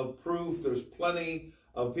plenty of proof. There's plenty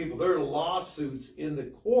of people. There are lawsuits in the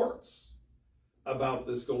courts about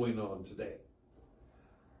this going on today.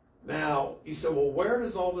 Now, you say, well, where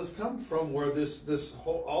does all this come from, where this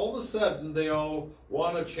whole, all of a sudden they all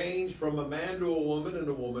want to change from a man to a woman and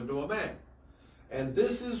a woman to a man? And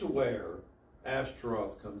this is where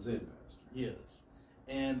Ashtaroth comes in, Pastor. Yes.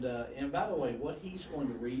 And by the way, what he's going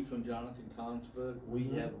to read from Jonathan Cahn's book, we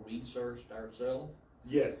have researched ourselves.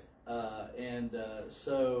 Yes.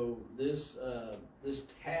 So this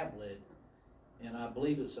tablet, and I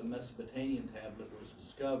believe it's a Mesopotamian tablet, was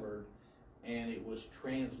discovered, and it was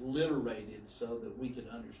transliterated so that we could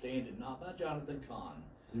understand it, not by Jonathan Cahn,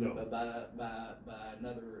 no, but by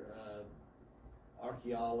another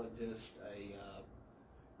archaeologist,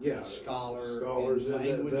 scholars in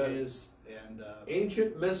languages. And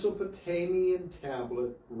ancient Mesopotamian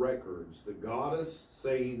tablet records, the goddess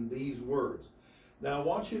saying these words. Now I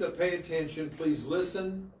want you to pay attention, please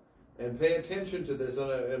listen and pay attention to this,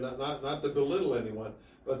 and not to belittle anyone,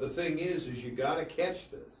 but the thing is you got to catch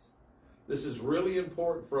this. This is really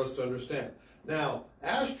important for us to understand. Now,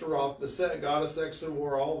 Ashtaroth, the goddess sex and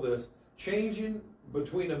war, all this, changing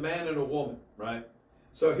between a man and a woman, right?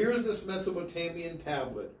 So here's this Mesopotamian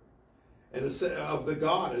tablet and of the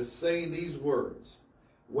goddess saying these words.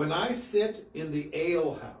 When I sit in the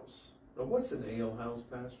ale house. Now, what's an ale house,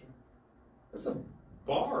 Pastor? That's a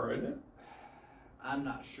bar, isn't it? I'm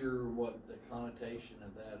not sure what the connotation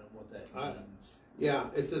of that and what that means. Yeah,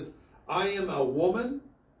 it says, I am a woman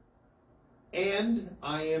and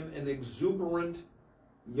I am an exuberant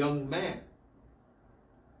young man.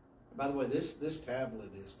 By the way, this tablet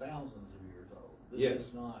is thousands of years old. This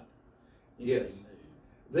is not anything new.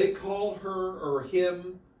 They call her or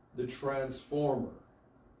him the transformer.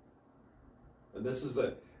 And this is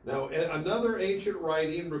now another ancient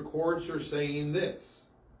writing records her saying this.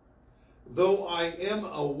 Though I am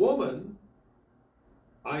a woman,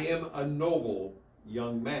 I am a noble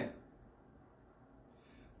young man.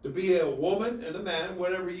 To be a woman and a man,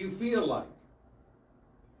 whatever you feel like.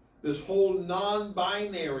 This whole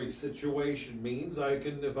non-binary situation means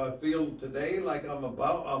if I feel today like I'm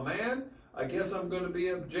about a man, I guess I'm going to be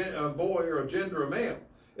a boy or a gender, a male.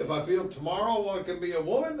 If I feel tomorrow I can be a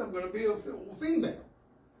woman, I'm going to be a female.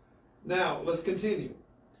 Now, let's continue.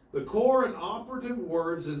 The core and operative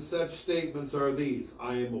words in such statements are these.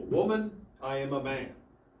 I am a woman, I am a man.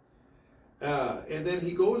 And then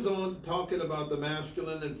he goes on talking about the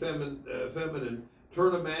masculine and feminine.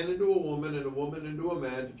 Turn a man into a woman and a woman into a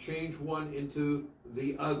man to change one into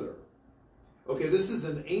the other. Okay, this is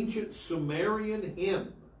an ancient Sumerian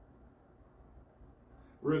hymn.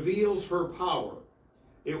 Reveals her power.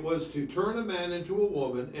 It was to turn a man into a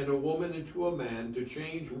woman and a woman into a man to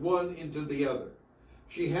change one into the other.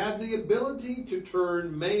 She had the ability to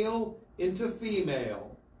turn male into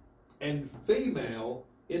female and female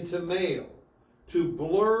into male, to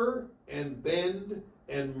blur and bend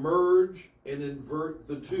and merge and invert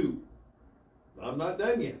the two. I'm not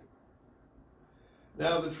done yet.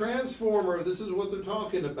 Now the transformer, this is what they're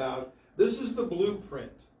talking about. This is the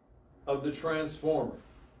blueprint of the transformer.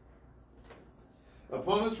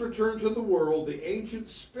 Upon its return to the world, the ancient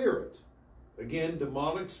spirit, again,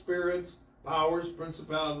 demonic spirits, powers,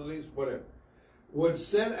 principalities, whatever, would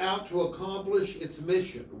set out to accomplish its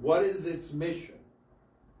mission. What is its mission?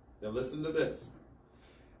 Now listen to this.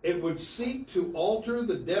 It would seek to alter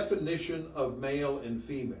the definition of male and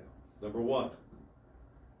female. Number one.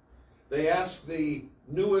 They asked the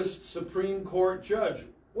newest Supreme Court judge,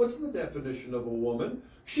 what's the definition of a woman?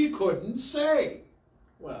 She couldn't say.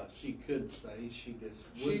 Well, she could say, she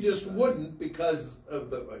just wouldn't because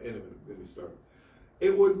of the, anyway, let me start.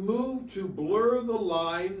 It would move to blur the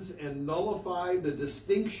lines and nullify the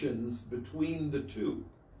distinctions between the two.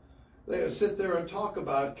 They would sit there and talk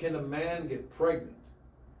about, can a man get pregnant?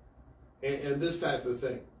 And this type of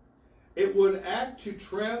thing. It would act to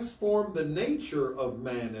transform the nature of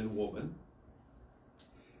man and woman.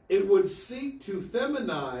 It would seek to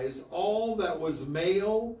feminize all that was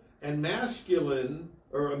male and masculine,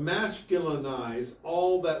 or masculinize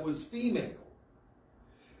all that was female.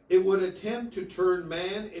 It would attempt to turn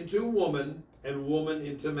man into woman and woman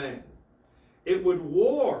into man. It would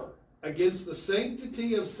war against the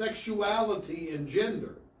sanctity of sexuality and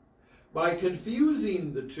gender by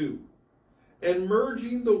confusing the two and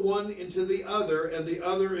merging the one into the other and the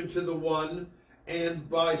other into the one, and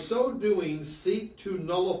by so doing seek to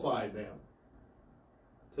nullify them.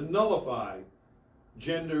 To nullify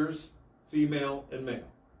genders, female and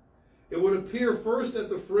male. It would appear first at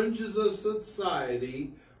the fringes of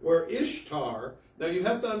society where Ishtar, now you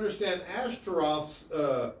have to understand Ashtaroth's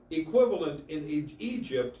equivalent in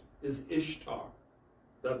Egypt is Ishtar.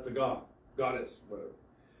 That's the god, goddess, whatever.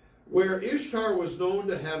 Where Ishtar was known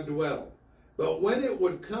to have dwelled. But when it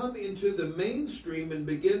would come into the mainstream and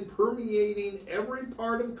begin permeating every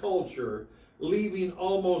part of culture, leaving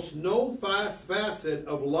almost no facet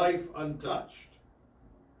of life untouched,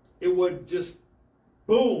 it would just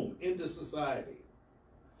boom into society.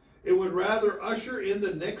 It would rather usher in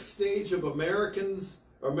the next stage of America's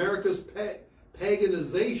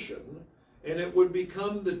paganization, and it would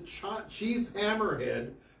become the chief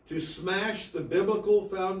hammerhead to smash the biblical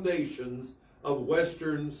foundations of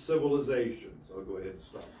Western civilizations. I'll go ahead and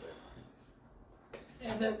stop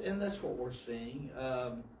there. And that's what we're seeing.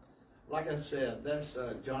 Like I said, that's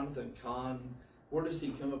Jonathan Cahn. Where does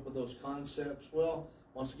he come up with those concepts? Well,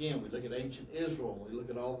 once again, we look at ancient Israel. We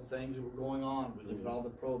look at all the things that were going on. We look at all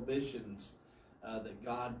the prohibitions that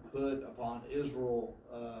God put upon Israel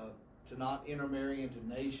to not intermarry into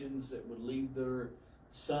nations that would lead their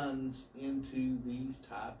sons into these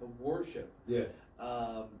type of worship. Yes.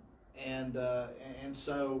 And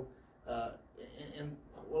so let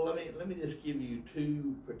me just give you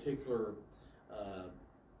two particular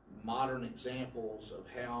modern examples of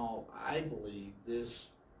how I believe this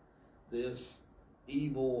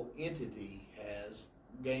evil entity has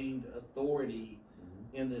gained authority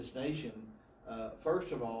in this nation.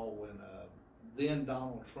 First of all, when then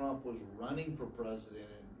Donald Trump was running for president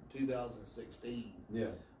in 2016,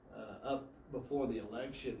 up before the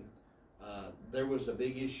election, there was a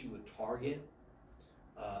big issue with Target.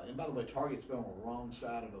 And by the way, Target's been on the wrong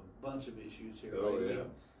side of a bunch of issues here lately. Yeah.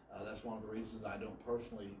 That's one of the reasons I don't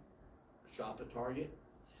personally shop at Target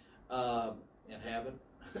and haven't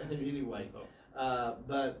anyway.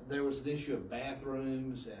 But there was an issue of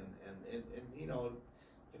bathrooms and you know,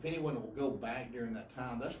 if anyone will go back during that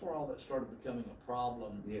time, that's where all that started becoming a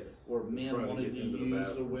problem. Yes. Where men wanted to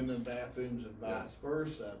use the women's bathrooms and vice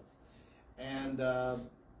versa. And of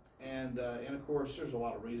course, there's a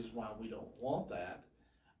lot of reasons why we don't want that.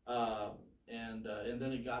 And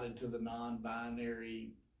then it got into the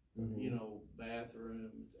non-binary, you know,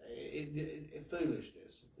 bathrooms.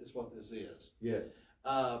 Foolishness is what this is. Yes.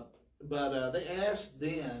 But they asked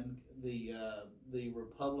then the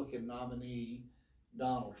Republican nominee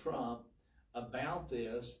Donald Trump about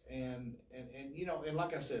this, and you know, and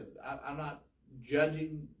like I said, I'm not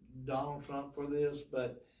judging Donald Trump for this,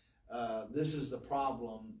 but this is the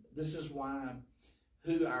problem. This is why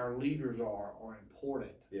who our leaders are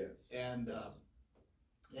important. Yes. And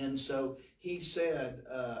so he said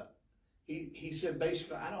he said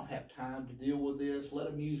basically, I don't have time to deal with this. Let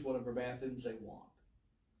them use whatever bathrooms they want.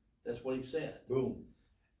 That's what he said. Boom.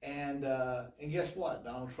 And guess what?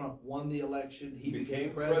 Donald Trump won the election. He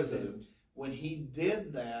became president. When he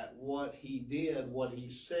did that, what he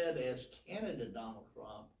said as candidate Donald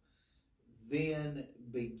Trump, then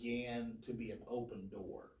began to be an open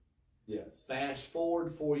door. Yes. Fast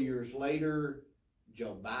forward 4 years later,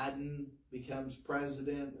 Joe Biden becomes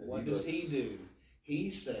president. And what does he do? He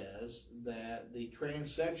says that the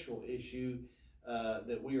transsexual issue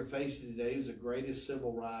that we are facing today is the greatest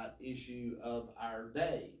civil rights issue of our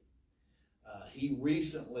day. He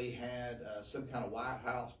recently had some kind of White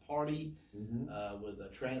House party with the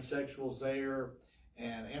transsexuals there.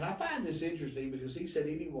 And I find this interesting because he said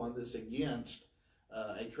anyone that's against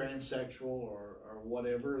a transsexual or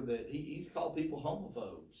whatever, that he's called people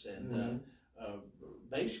homophobes and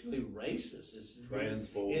basically racist. It's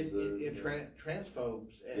transphobes.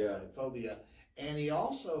 Transphobes, phobia. And he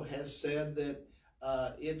also has said that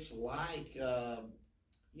it's like,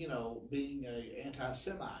 you know, being an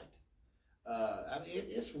anti-Semite. I mean,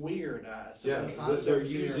 it's weird. They're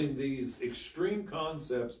using these extreme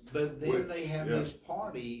concepts. But then they have this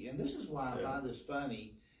party, and this is why I find this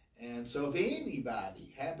funny. And so if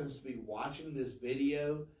anybody happens to be watching this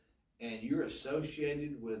video and you're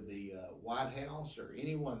associated with the White House or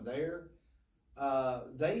anyone there,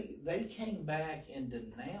 they came back and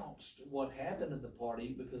denounced what happened at the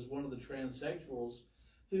party because one of the transsexuals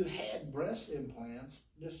who had breast implants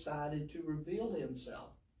decided to reveal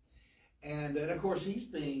himself. And of course, he's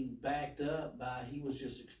being backed up by, he was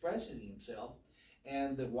just expressing himself.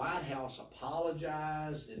 And the White House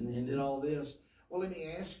apologized and did all this. Well, let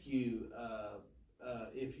me ask you,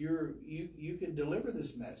 if you can deliver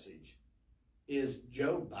this message. Is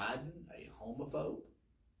Joe Biden a homophobe?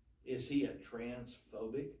 Is he a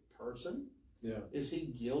transphobic person? Yeah. Is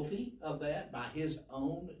he guilty of that by his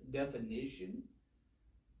own definition?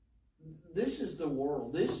 This is the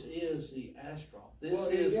world. This is the Ashtaroth. This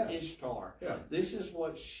is Ishtar. Yeah. This is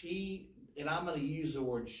what she, and I'm going to use the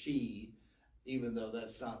word she, even though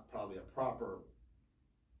that's not probably a proper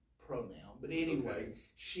pronoun. But anyway,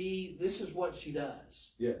 this is what she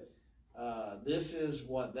does. Yes. This is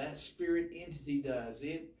what that spirit entity does.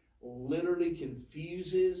 It literally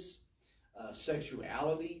confuses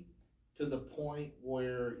sexuality to the point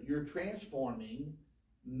where you're transforming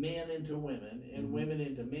men into women and women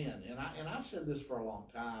into men. And I've said this for a long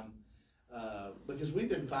time because we've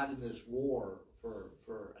been fighting this war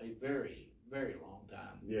for a very, very long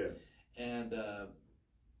time. Yeah. And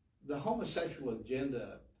the homosexual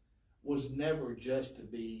agenda was never just to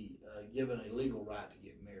be given a legal right to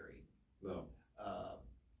get married. No.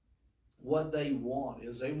 What they want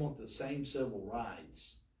is they want the same civil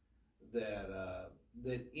rights that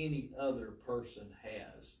any other person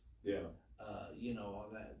has. Yeah.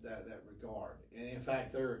 On that regard. And in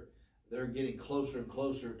fact, they're getting closer and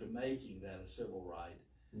closer to making that a civil right.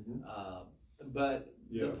 But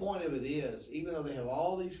the point of it is, even though they have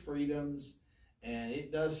all these freedoms, and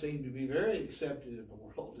it does seem to be very accepted in the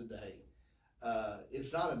world today,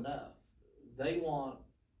 it's not enough. They want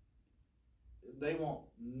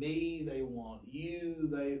me, they want you,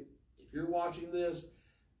 if you're watching this,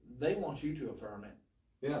 they want you to affirm it.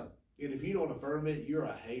 Yeah. And if you don't affirm it, you're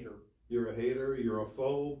a hater. You're a hater, you're a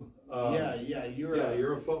phobe.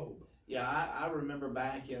 You're a phobe. Yeah, I remember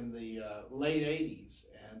back in the late 80s,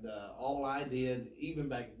 and all I did, even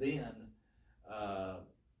back then,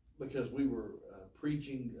 because we were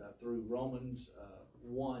preaching through Romans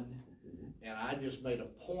 1, and I just made a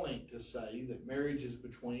point to say that marriage is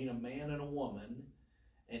between a man and a woman,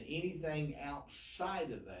 and anything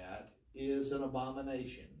outside of that is an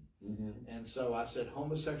abomination. And so I said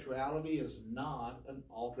homosexuality is not an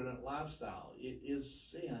alternate lifestyle. It is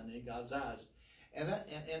sin in God's eyes.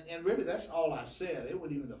 And really that's all I said. It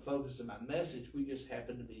wasn't even the focus of my message. We just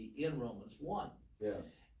happened to be in Romans 1. Yeah.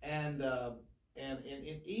 And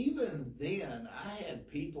even then I had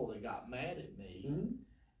people that got mad at me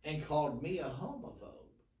and called me a homophobe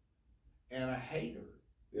and a hater.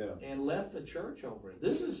 Yeah. And left the church over it.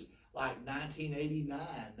 This is like 1989,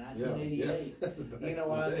 1988. Yeah. You know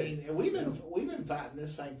what I mean? And we've been fighting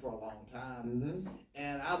this thing for a long time.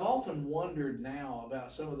 And I've often wondered now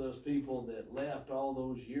about some of those people that left all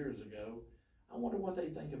those years ago. I wonder what they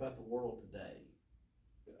think about the world today.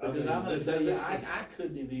 Because I'm going to tell you, I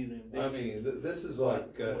couldn't have even envisioned. I mean, this is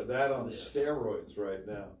like that on steroids right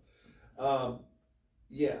now.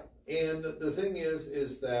 Yeah. And the thing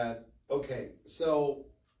is that,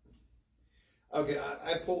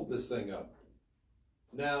 I pulled this thing up.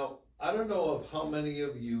 Now, I don't know of how many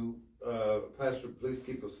of you, Pastor, please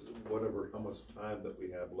keep us how much time that we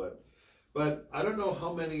have left. But I don't know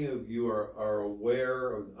how many of you are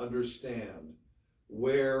aware and understand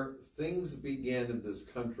where things began in this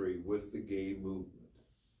country with the gay movement.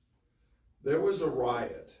 There was a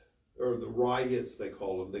riot, or the riots they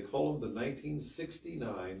call them. They call them the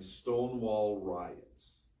 1969 Stonewall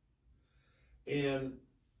riots. And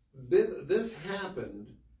this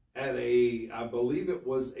happened at I believe it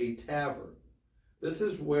was a tavern. This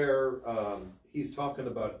is where he's talking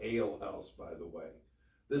about Ale House, by the way.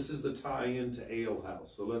 This is the tie-in to Ale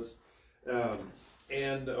House. So let's,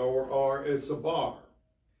 or it's a bar.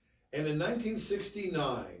 And in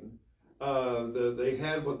 1969, they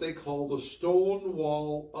had what they call the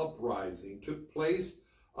Stonewall Uprising. Took place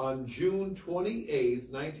on June 28th,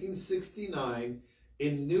 1969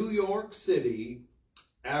 in New York City,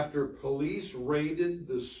 after police raided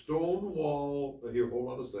the Stonewall. Here,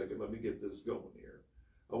 hold on a second. Let me get this going here.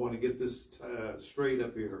 I want to get this straight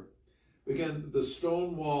up here. Again, the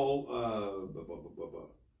Stonewall.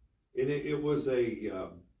 And it was a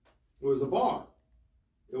bar.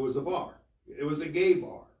 It was a bar. It was a gay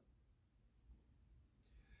bar.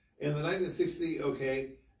 In the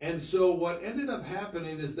 1960s, and so what ended up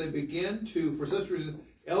happening is they began to, for such reason,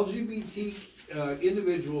 LGBT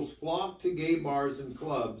individuals flocked to gay bars and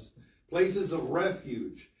clubs, places of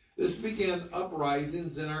refuge. This began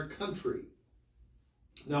uprisings in our country.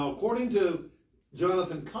 Now, according to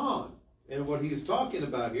Jonathan Cahn and what he's talking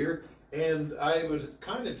about here, and I would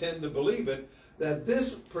kind of tend to believe it, that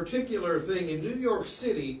this particular thing in New York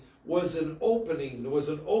City was an opening, was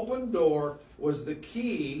an open door, was the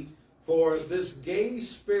key for this gay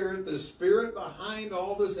spirit, the spirit behind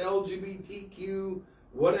all this LGBTQ,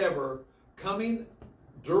 whatever, coming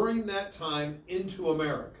during that time into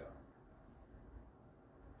America.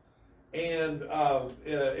 And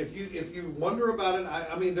if you wonder about it,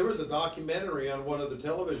 I mean, there was a documentary on one of the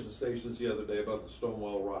television stations the other day about the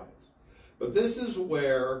Stonewall riots. But this is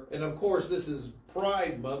where, and of course this is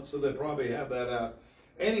Pride Month, so they probably have that out.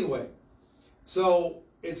 Anyway, so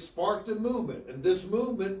it sparked a movement, and this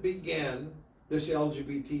movement began, this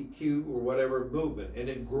LGBTQ or whatever movement, and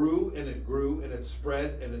it grew and it grew and it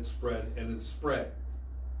spread and it spread and it spread.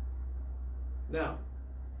 Now,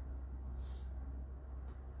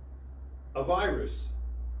 a virus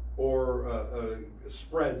or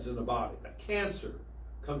spreads in the body. A cancer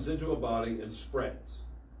comes into a body and spreads.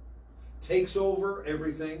 Takes over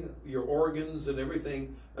everything, your organs and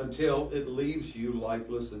everything, until it leaves you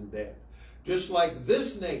lifeless and dead. Just like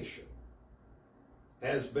this nation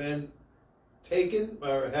has been taken,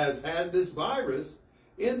 or has had this virus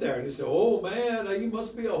in there. And you say, oh man, you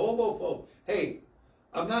must be a homophobe. Hey,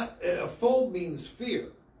 I'm not, a phobe means fear.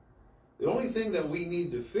 The only thing that we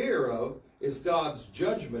need to fear of is God's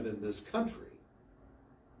judgment in this country.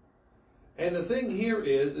 And the thing here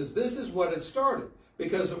is this is what it started.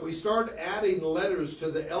 Because we start adding letters to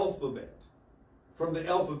the alphabet, from the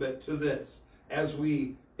alphabet to this, as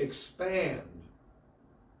we expand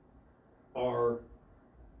our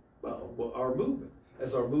movement.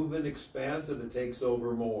 As our movement expands and it takes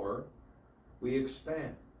over more, we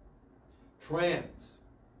expand. Trans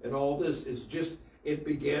and all this is just, it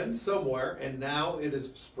began somewhere and now it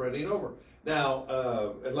is spreading over.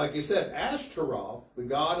 Now, and like you said, Ashtaroth, the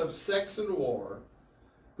god of sex and war,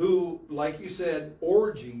 who, like you said,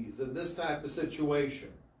 orgies and this type of situation,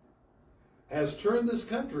 has turned this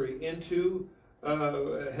country into,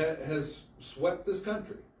 has swept this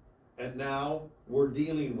country. And now we're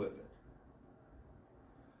dealing with it.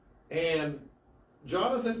 And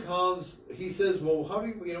Jonathan Cahn's, he says, well, how do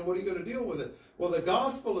you, what are you going to deal with it? Well, the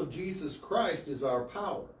gospel of Jesus Christ is our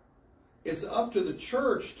power. It's up to the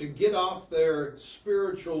church to get off their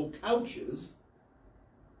spiritual couches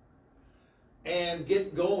and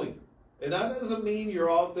get going. And that doesn't mean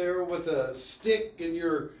you're out there with a stick and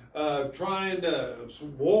you're trying to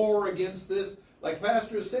war against this. Like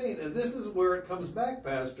Pastor is saying, and this is where it comes back,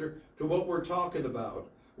 Pastor, to what we're talking about,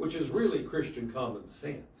 which is really Christian common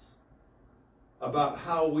sense. About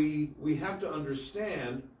how we have to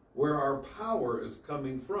understand where our power is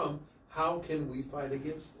coming from. How can we fight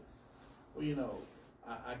against this? Well,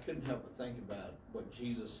 I couldn't help but think about what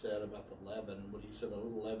Jesus said about the leaven, when he said a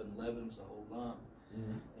little leaven leavens the whole lump.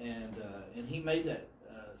 Mm-hmm. And he made that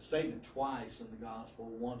statement twice in the gospel,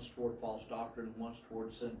 once toward false doctrine and once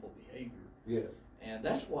toward sinful behavior. Yes. And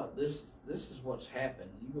that's what this is what's happened.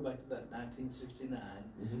 You go back to that 1969,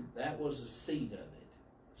 mm-hmm. That was the seed of it,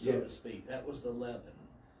 so to speak. That was the leaven.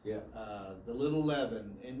 Yeah. The little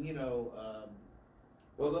leaven. And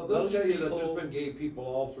well, they'll tell you that there's been gay people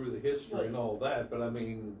all through the history and all that, but I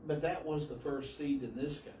mean... But that was the first seed in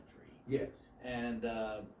this country. Yes. And,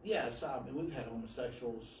 we've had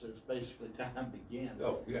homosexuals since basically time began.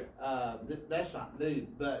 Oh, yeah. That's not new,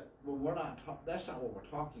 but that's not what we're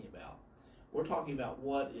talking about. We're talking about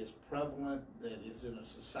what is prevalent, that is in a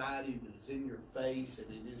society, that is in your face, and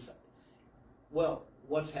it is,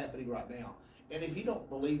 what's happening right now. And if you don't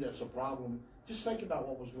believe that's a problem, just think about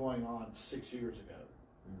what was going on 6 years ago.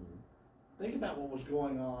 Mm-hmm. Think about what was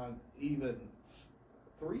going on even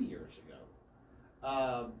 3 years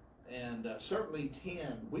ago. Certainly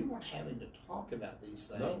 10, we weren't having to talk about these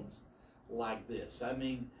things like this. I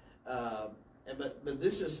mean, but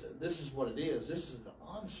this is what it is. This is an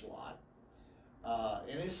onslaught,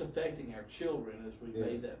 and it's affecting our children, as we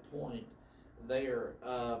made that point there.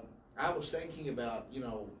 I was thinking about,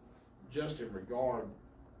 just in regard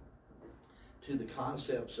to the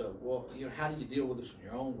concepts of, how do you deal with this in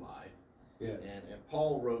your own life? Yes. And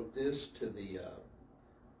Paul wrote this to the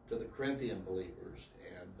Corinthian believers,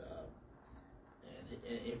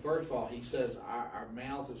 and first of all, he says, our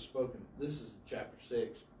mouth has spoken, this is chapter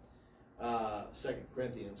 6, 2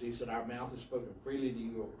 Corinthians. He said, our mouth has spoken freely to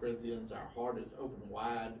you, O Corinthians, our heart is open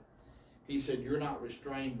wide. He said, you're not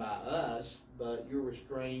restrained by us, but you're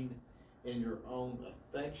restrained in your own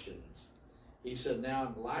affections. He said, now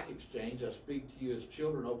in like exchange, I speak to you as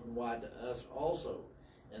children, open wide to us also.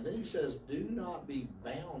 And then he says, do not be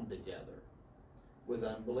bound together with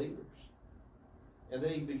unbelievers. And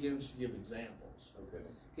then he begins to give examples. Okay.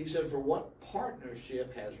 He said, for what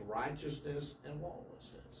partnership has righteousness and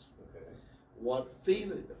lawlessness? Okay. What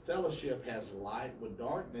fellowship has light with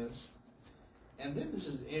darkness? And then this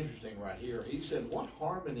is interesting right here. He said, what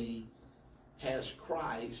harmony has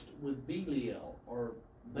Christ with Belial or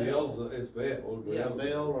Baal? It's Baal. Yeah,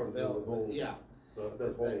 Baal or Baal. Yeah.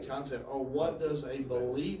 That concept. Or what does a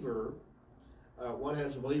believer, what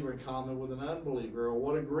has a believer in common with an unbeliever? Or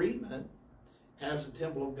what agreement has the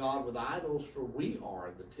temple of God with idols? For we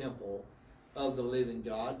are the temple of the living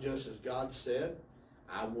God, just as God said,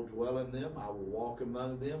 I will dwell in them, I will walk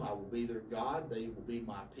among them, I will be their God, they will be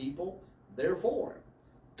my people. Therefore,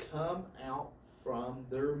 come out from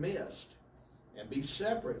their midst and be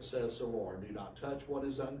separate, says the Lord. Do not touch what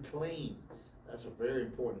is unclean. That's a very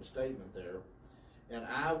important statement there. And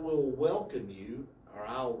I will welcome you, or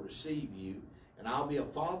I will receive you, and I'll be a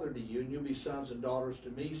father to you, and you'll be sons and daughters to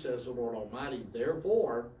me, says the Lord Almighty.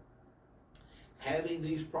 Therefore, having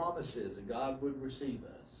these promises that God would receive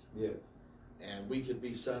us, yes, and we could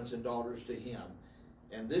be sons and daughters to Him,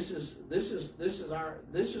 and this is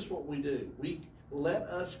what we do. We let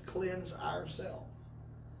us cleanse ourselves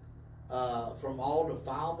from all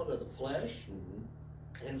defilement of the flesh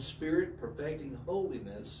and spirit, perfecting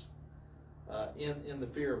holiness in the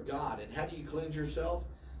fear of God. And how do you cleanse yourself?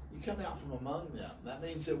 You come out from among them. That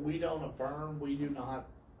means that we don't affirm, we do not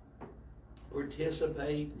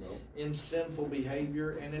participate in sinful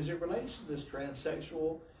behavior. And as it relates to this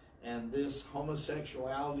transsexual and this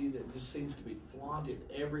homosexuality that just seems to be flaunted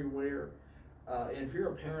everywhere, and if you're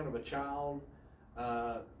a parent of a child,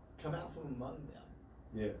 come out from among them.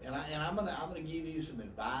 Yes. And I'm gonna give you some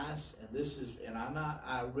advice, and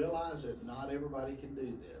I realize that not everybody can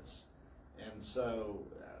do this, and so,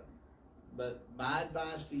 but my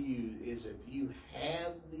advice to you is, if you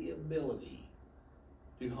have the ability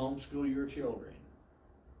to homeschool your children,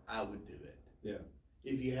 I would do it. Yeah.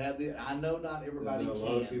 If you have I know not everybody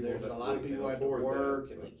can. There's a lot of people who have to work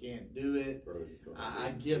and they can't do it.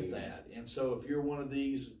 I get that. And so if you're one of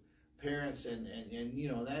these parents, and you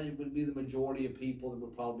know, that would be the majority of people that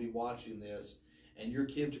would probably be watching this, and your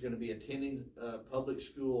kids are going to be attending public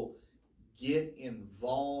school, get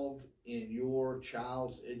involved in your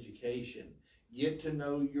child's education. Get to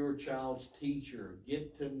know your child's teacher.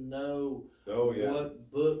 Get to know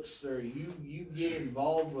what books are. You get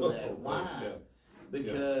involved with that. Why?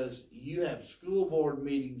 Because you have school board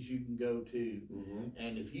meetings you can go to,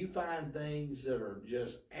 and if you find things that are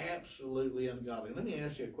just absolutely ungodly, let me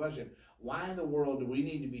ask you a question. Why in the world do we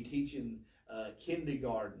need to be teaching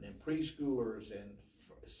kindergarten and preschoolers and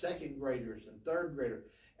second graders and third graders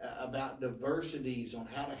about diversities on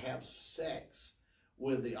how to have sex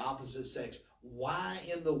with the opposite sex? Why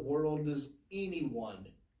in the world does anyone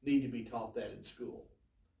need to be taught that in school?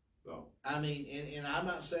 No. I mean, and I'm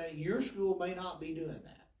not saying your school may not be doing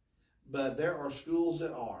that, but there are schools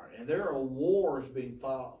that are, and there are wars being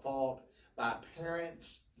fought by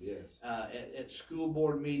parents at school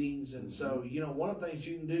board meetings. And so, you know, one of the things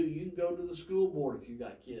you can do, you can go to the school board if you've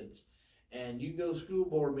got kids, and you go to school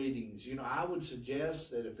board meetings. You know, I would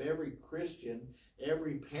suggest that if every Christian,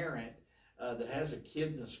 every parent that has a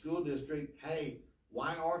kid in the school district, hey,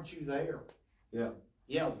 why aren't you there?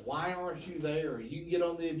 Yeah, why aren't you there? You can get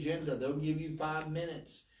on the agenda. They'll give you 5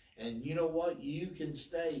 minutes. And you know what? You can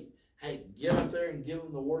state, hey, get up there and give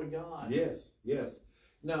them the Word of God. Yes.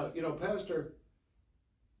 Now, you know, Pastor,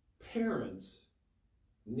 parents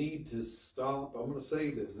need to stop. I'm going to say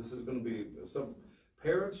this. This is going to be something.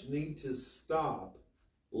 Parents need to stop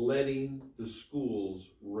letting the schools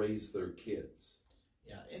raise their kids.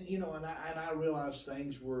 Yeah, and you know, and I realize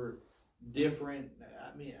things were different.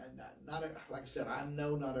 I mean, not like I said, I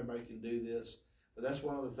know not everybody can do this, but that's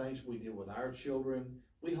one of the things we did with our children.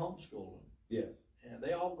 We homeschooled them. Yes, and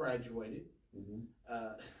they all graduated.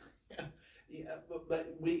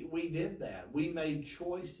 But we did that. We made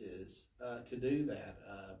choices to do that.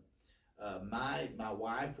 My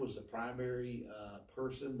wife was the primary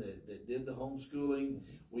person that did the homeschooling.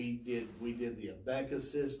 We did the Abeka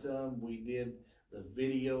system. We did the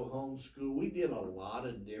video homeschool. We did a lot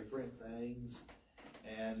of different things.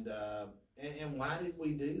 And why did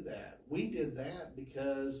we do that? We did that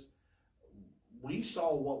because we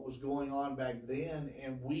saw what was going on back then,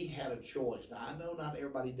 and we had a choice. Now, I know not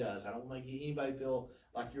everybody does. I don't make anybody feel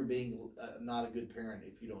like you're being not a good parent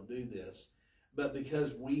if you don't do this. But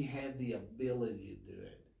because we had the ability to do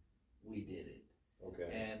it, we did it.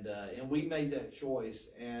 Okay. And we made that choice,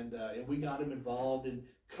 and we got them involved in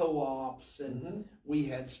co-ops, and we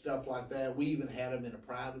had stuff like that. We even had them in a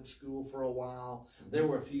private school for a while. There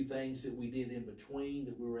were a few things that we did in between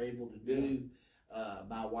that we were able to do.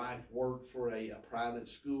 My wife worked for a private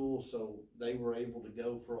school, so they were able to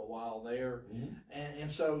go for a while there. Mm-hmm.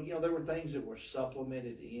 And so, there were things that were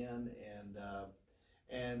supplemented in,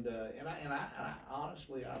 and I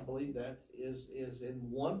honestly, I believe that is in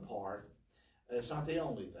one part. It's not the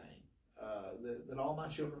only thing. That all my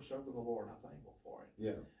children serve the Lord. I'm thankful for it.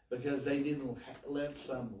 Yeah. Because they didn't let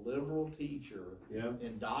some liberal teacher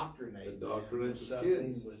indoctrinate them with something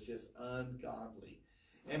kids. Was just ungodly.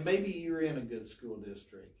 And maybe you're in a good school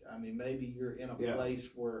district. I mean, maybe you're in a place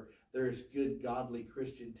where there's good, godly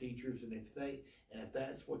Christian teachers, and if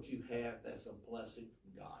that's what you have, that's a blessing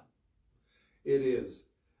from God. It is.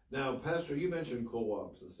 Now, Pastor, you mentioned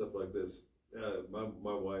co-ops and stuff like this. My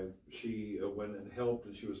wife, she went and helped,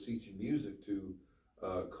 and she was teaching music to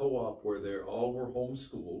co-op where they all were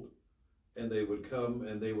homeschooled, and they would come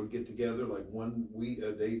and they would get together like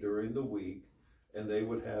a day during the week, and they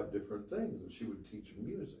would have different things, and she would teach them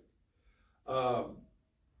music.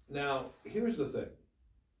 Now, here's the thing.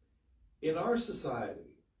 In our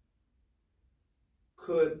society,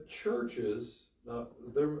 could churches,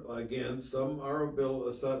 there again, some are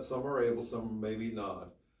able, some maybe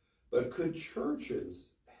not, but could churches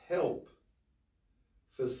help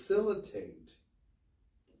facilitate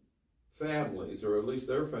families, or at least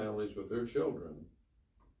their families with their children,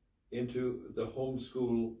 into the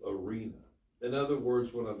homeschool arena? In other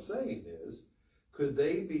words, what I'm saying is, could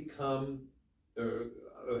they become a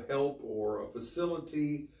help or a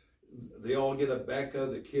facility? They all get a Becca,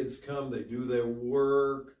 the kids come, they do their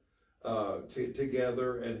work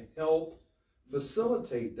together and help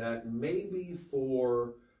facilitate that, maybe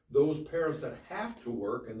for those parents that have to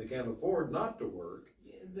work and they can't afford not to work.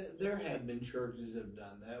 Yeah, there have been churches that have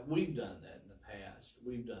done that. We've done that in the past.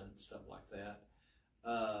 We've done stuff like that.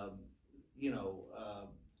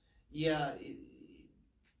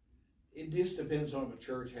 It just depends on if a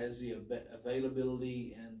church has the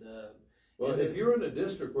availability and. Well, if you're in a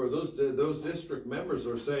district where those district members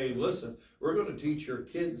are saying, "Listen, we're going to teach your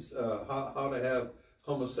kids how to have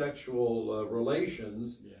homosexual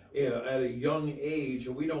relations at a young age,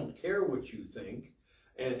 and we don't care what you think,"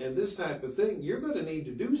 and this type of thing, you're going to need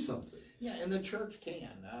to do something. Yeah, and the church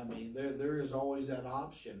can. I mean, there is always that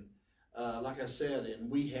option. Like I said, and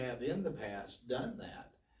we have in the past done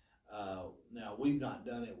that. Now, we've not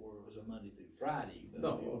done it where it was a Monday through Friday,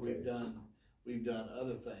 but we've done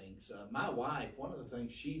other things. My wife, one of the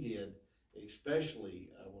things she did,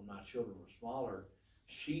 especially when my children were smaller,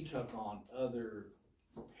 she took on other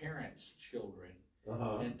parents' children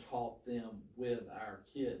and taught them with our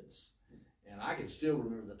kids. And I can still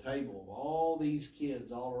remember the table of all these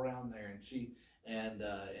kids all around there,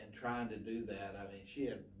 and trying to do that. I mean, she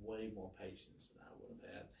had way more patience than I would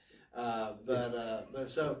have had. But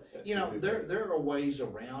so there are ways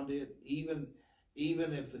around it. Even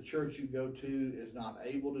if the church you go to is not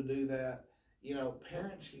able to do that,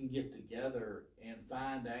 parents can get together and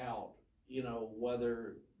find out,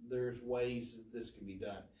 whether there's ways that this can be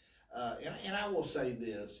done. And I will say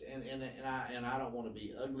this, and I don't want to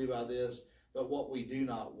be ugly by this, but what we do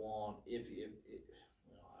not want, I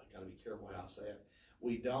got to be careful how I say it.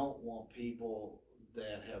 We don't want people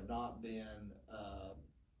that have not been,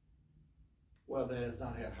 that has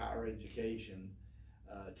not had higher education,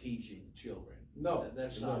 teaching children. No,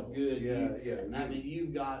 that's not good. I mean,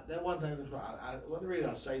 you've got that one thing. The reason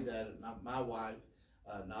I say that, my wife,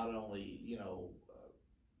 not only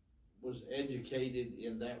was educated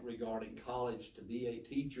in that regard in college to be a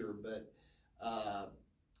teacher, but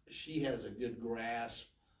she has a good grasp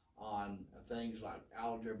on things like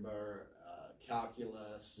algebra,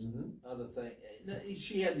 calculus, other things.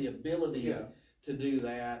 She had the ability to do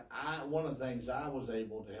that. One of the things I was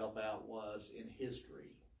able to help out was in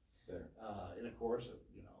history. And of course,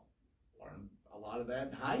 learned a lot of that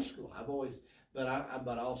in high school. But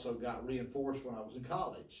I also got reinforced when I was in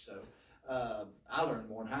college. So I learned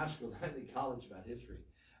more in high school than I did in college about history.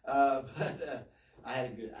 But I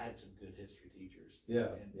had some good history teachers.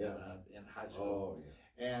 In high school.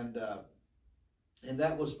 And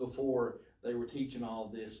that was before they were teaching all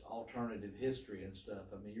this alternative history and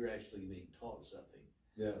stuff. I mean, you're actually being taught something.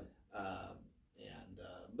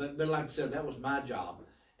 But like I said, that was my job.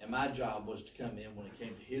 And my job was to come in when it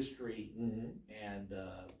came to history and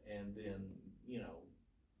then,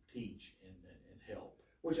 teach and help.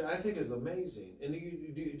 Which I think is amazing. And do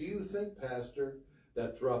you think, Pastor,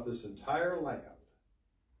 that throughout this entire land,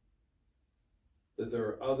 that there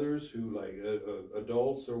are others who, like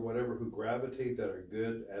adults or whatever, who gravitate, that are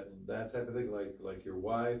good at that type of thing, like your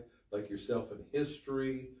wife, like yourself in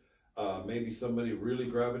history? Maybe somebody really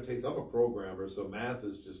gravitates. I'm a programmer, so math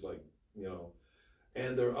is just like,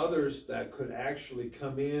 and there are others that could actually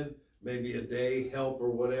come in, maybe a day help or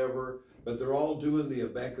whatever, but they're all doing the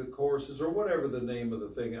Abeka courses or whatever the name of the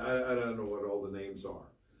thing. I don't know what all the names are.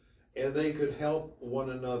 And they could help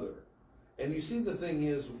one another. And you see, the thing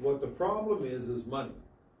is, what the problem is money.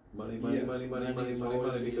 Money, Yes, money,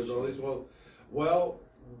 always because the all these, well,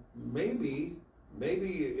 maybe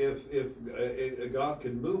if God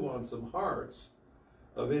can move on some hearts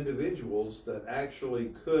of individuals that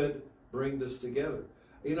actually could bring this together.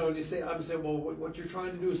 You know, and you say, I'm saying, well, what you're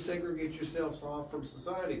trying to do is segregate yourselves off from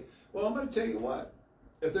society. Well, I'm going to tell you what.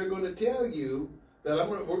 If they're going to tell you that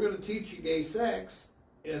we're going to teach you gay sex,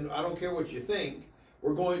 and I don't care what you think,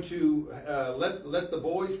 we're going to let the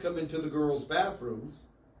boys come into the girls' bathrooms,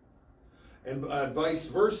 and vice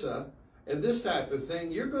versa, and this type of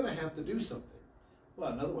thing, you're going to have to do something.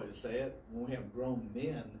 Well, another way to say it, when we have grown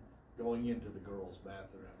men going into the girls' bathroom,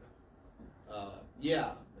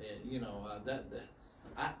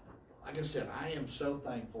 like I said, I am so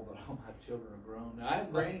thankful that all my children are grown. Now, I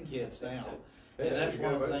have grandkids now, and that's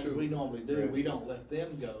one of the things we normally do. We don't let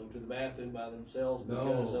them go to the bathroom by themselves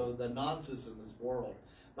because of the nonsense in this world.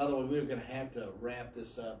 By the way, we're going to have to wrap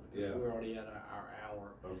this up because we're already at our hour.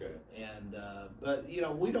 Okay. And but you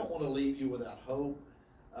know, we don't want to leave you without hope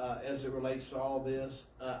as it relates to all this.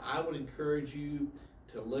 I would encourage you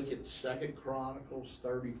to look at 2 Chronicles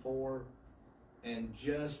 34 and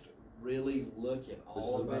just really look at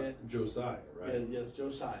all of it. Josiah, right? Yes,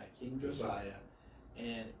 Josiah, King Josiah,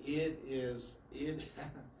 and it is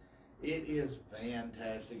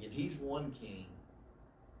fantastic. And he's one king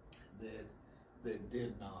that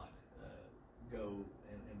did not go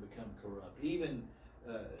and become corrupt. Even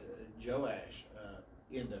Joash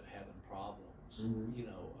ended up having problems, you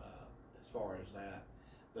know, as far as that,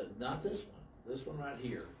 but not this one. This one right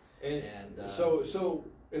here. And so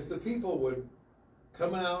if the people would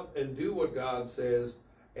come out and do what God says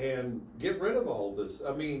and get rid of all this,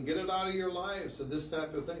 I mean, get it out of your lives and this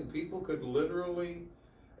type of thing, people could literally,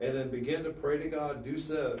 and then begin to pray to God, do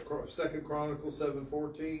 2 Chronicles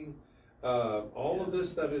 7:14, all of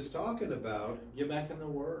this that is talking about. Get back in the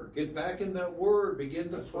Word. Get back in that Word. Begin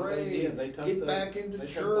to That's pray. What they did. They get back into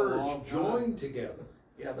church. Join together.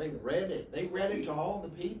 Yeah, they read it. They read it to all the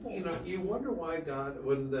people. You know, you wonder why God,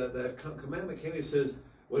 when that commandment came, He says,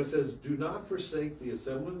 when it says, "Do not forsake the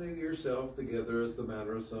assembling of yourself together as the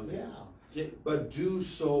manner of some is, but do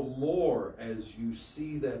so more as you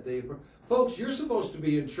see that day." Folks, you're supposed to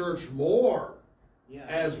be in church more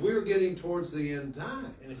as we're getting towards the end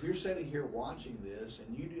time. And if you're sitting here watching this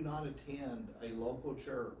and you do not attend a local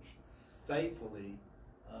church faithfully,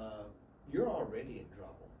 you're already in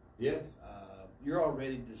trouble. Yes. You're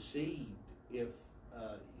already deceived if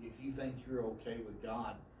you think you're okay with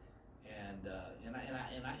God.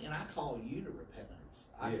 And I call you to repentance.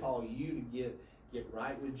 I call you to get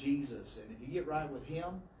right with Jesus. And if you get right with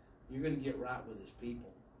Him, you're going to get right with His people.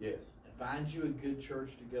 Yes. And find you a good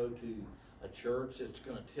church to go to, a church that's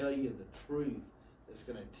going to tell you the truth, that's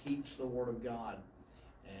going to teach the Word of God.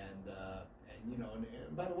 And you know,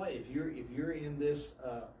 and by the way, if you're in this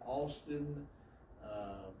Austin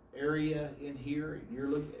area in here, and you're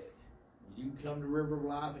looking. You come to River of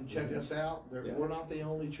Life and check us out. We're not the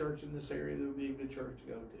only church in this area that would be a good church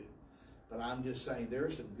to go to. But I'm just saying there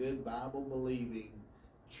are some good Bible-believing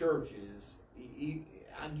churches.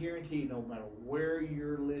 I guarantee you, no matter where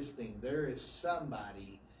you're listening, there is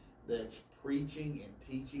somebody that's preaching and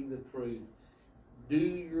teaching the truth. Do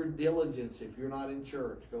your diligence if you're not in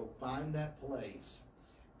church. Go find that place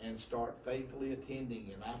and start faithfully attending.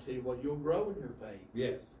 And I'll tell you what, you'll grow in your faith.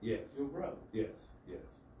 Yes. You'll grow. Yes.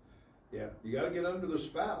 Yeah, you got to get under the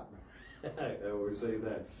spout. I always say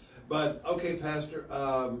that. But, okay, Pastor,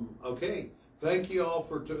 thank you all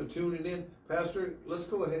for tuning in. Pastor, let's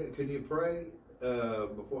go ahead. Can you pray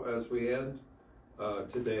as we end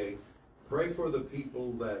today? Pray for the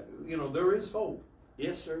people that, you know, there is hope.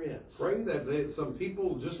 Yes, there is. Pray that some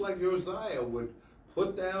people, just like Josiah, would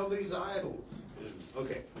put down these idols.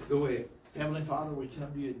 Okay, go ahead. Heavenly Father, we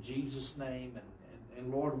come to you in Jesus' name.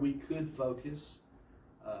 And Lord, we could focus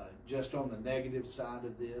just on the negative side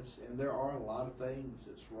of this, and there are a lot of things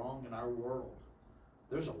that's wrong in our world.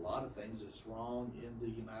 There's a lot of things that's wrong in the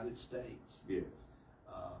United States. Yes.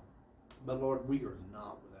 But Lord, we are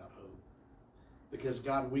not without hope. Because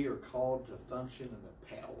God, we are called to function in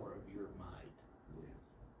the power of your might. Yes.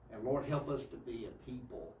 And Lord, help us to be a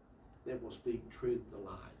people that will speak truth to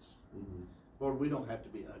lies. Mm-hmm. Lord, we don't have to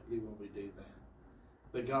be ugly when we do that.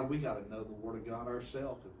 But God, we got to know the Word of God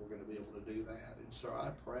ourselves if we're going to be able to do that. And so I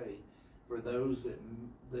pray for those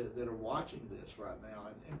that are watching this right now,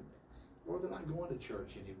 and Lord, they're not going to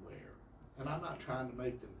church anywhere. And I'm not trying to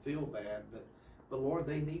make them feel bad, but But Lord,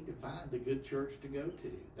 they need to find a good church to go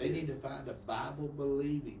to. They need to find a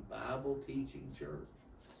Bible-believing, Bible-teaching church.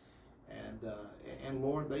 And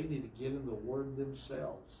Lord, they need to get in the Word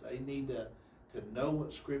themselves. They need to know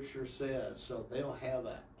what Scripture says, so they'll have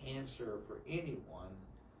an answer for anyone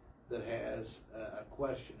that has a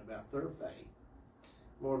question about their faith.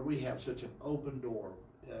 Lord, we have such an open door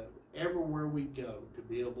everywhere we go to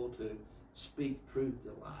be able to speak truth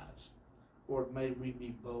to lives. Lord, may we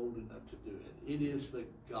be bold enough to do it. It is the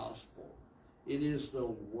gospel. It is the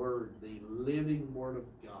Word, the living Word of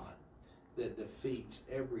God, that defeats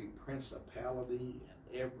every principality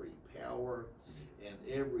and every power and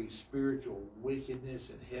every spiritual wickedness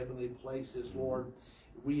in heavenly places, Lord.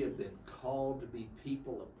 We have been called to be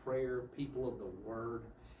people of prayer, people of the Word,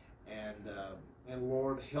 and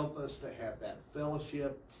Lord, help us to have that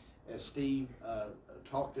fellowship, as Steve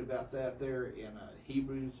talked about that there in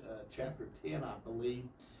Hebrews chapter 10, I believe,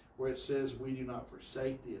 where it says, we do not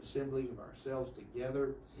forsake the assembling of ourselves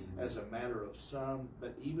together as a matter of some,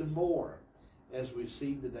 but even more as we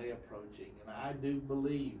see the day approaching. And I do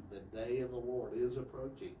believe the day of the Lord is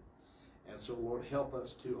approaching. And so, Lord, help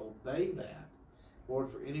us to obey that. Lord,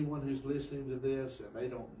 for anyone who's listening to this and they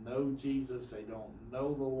don't know Jesus, they don't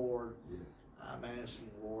know the Lord, I'm asking,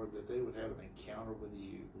 Lord, that they would have an encounter with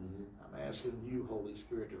you. I'm asking you, Holy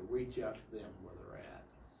Spirit, to reach out to them where they're at.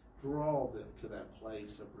 Draw them to that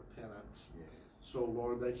place of repentance. So,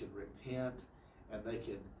 Lord, they can repent and they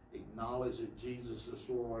can acknowledge that Jesus is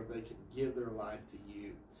Lord. They can give their life to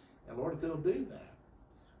you. And, Lord, if they'll do that,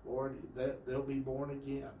 Lord, that they'll be born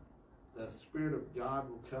again. The Spirit of God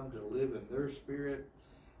will come to live in their spirit.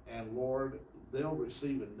 And, Lord, they'll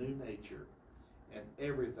receive a new nature. And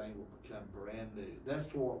everything will become brand new.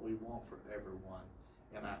 That's what we want for everyone.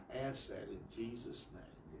 And I ask that in Jesus'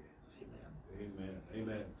 name. Amen.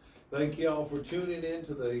 Amen. Thank you all for tuning in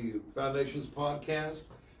to the Foundations podcast.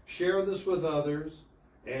 Share this with others.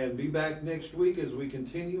 And be back next week as we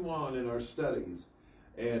continue on in our studies.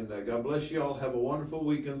 And God bless you all. Have a wonderful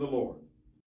week in the Lord.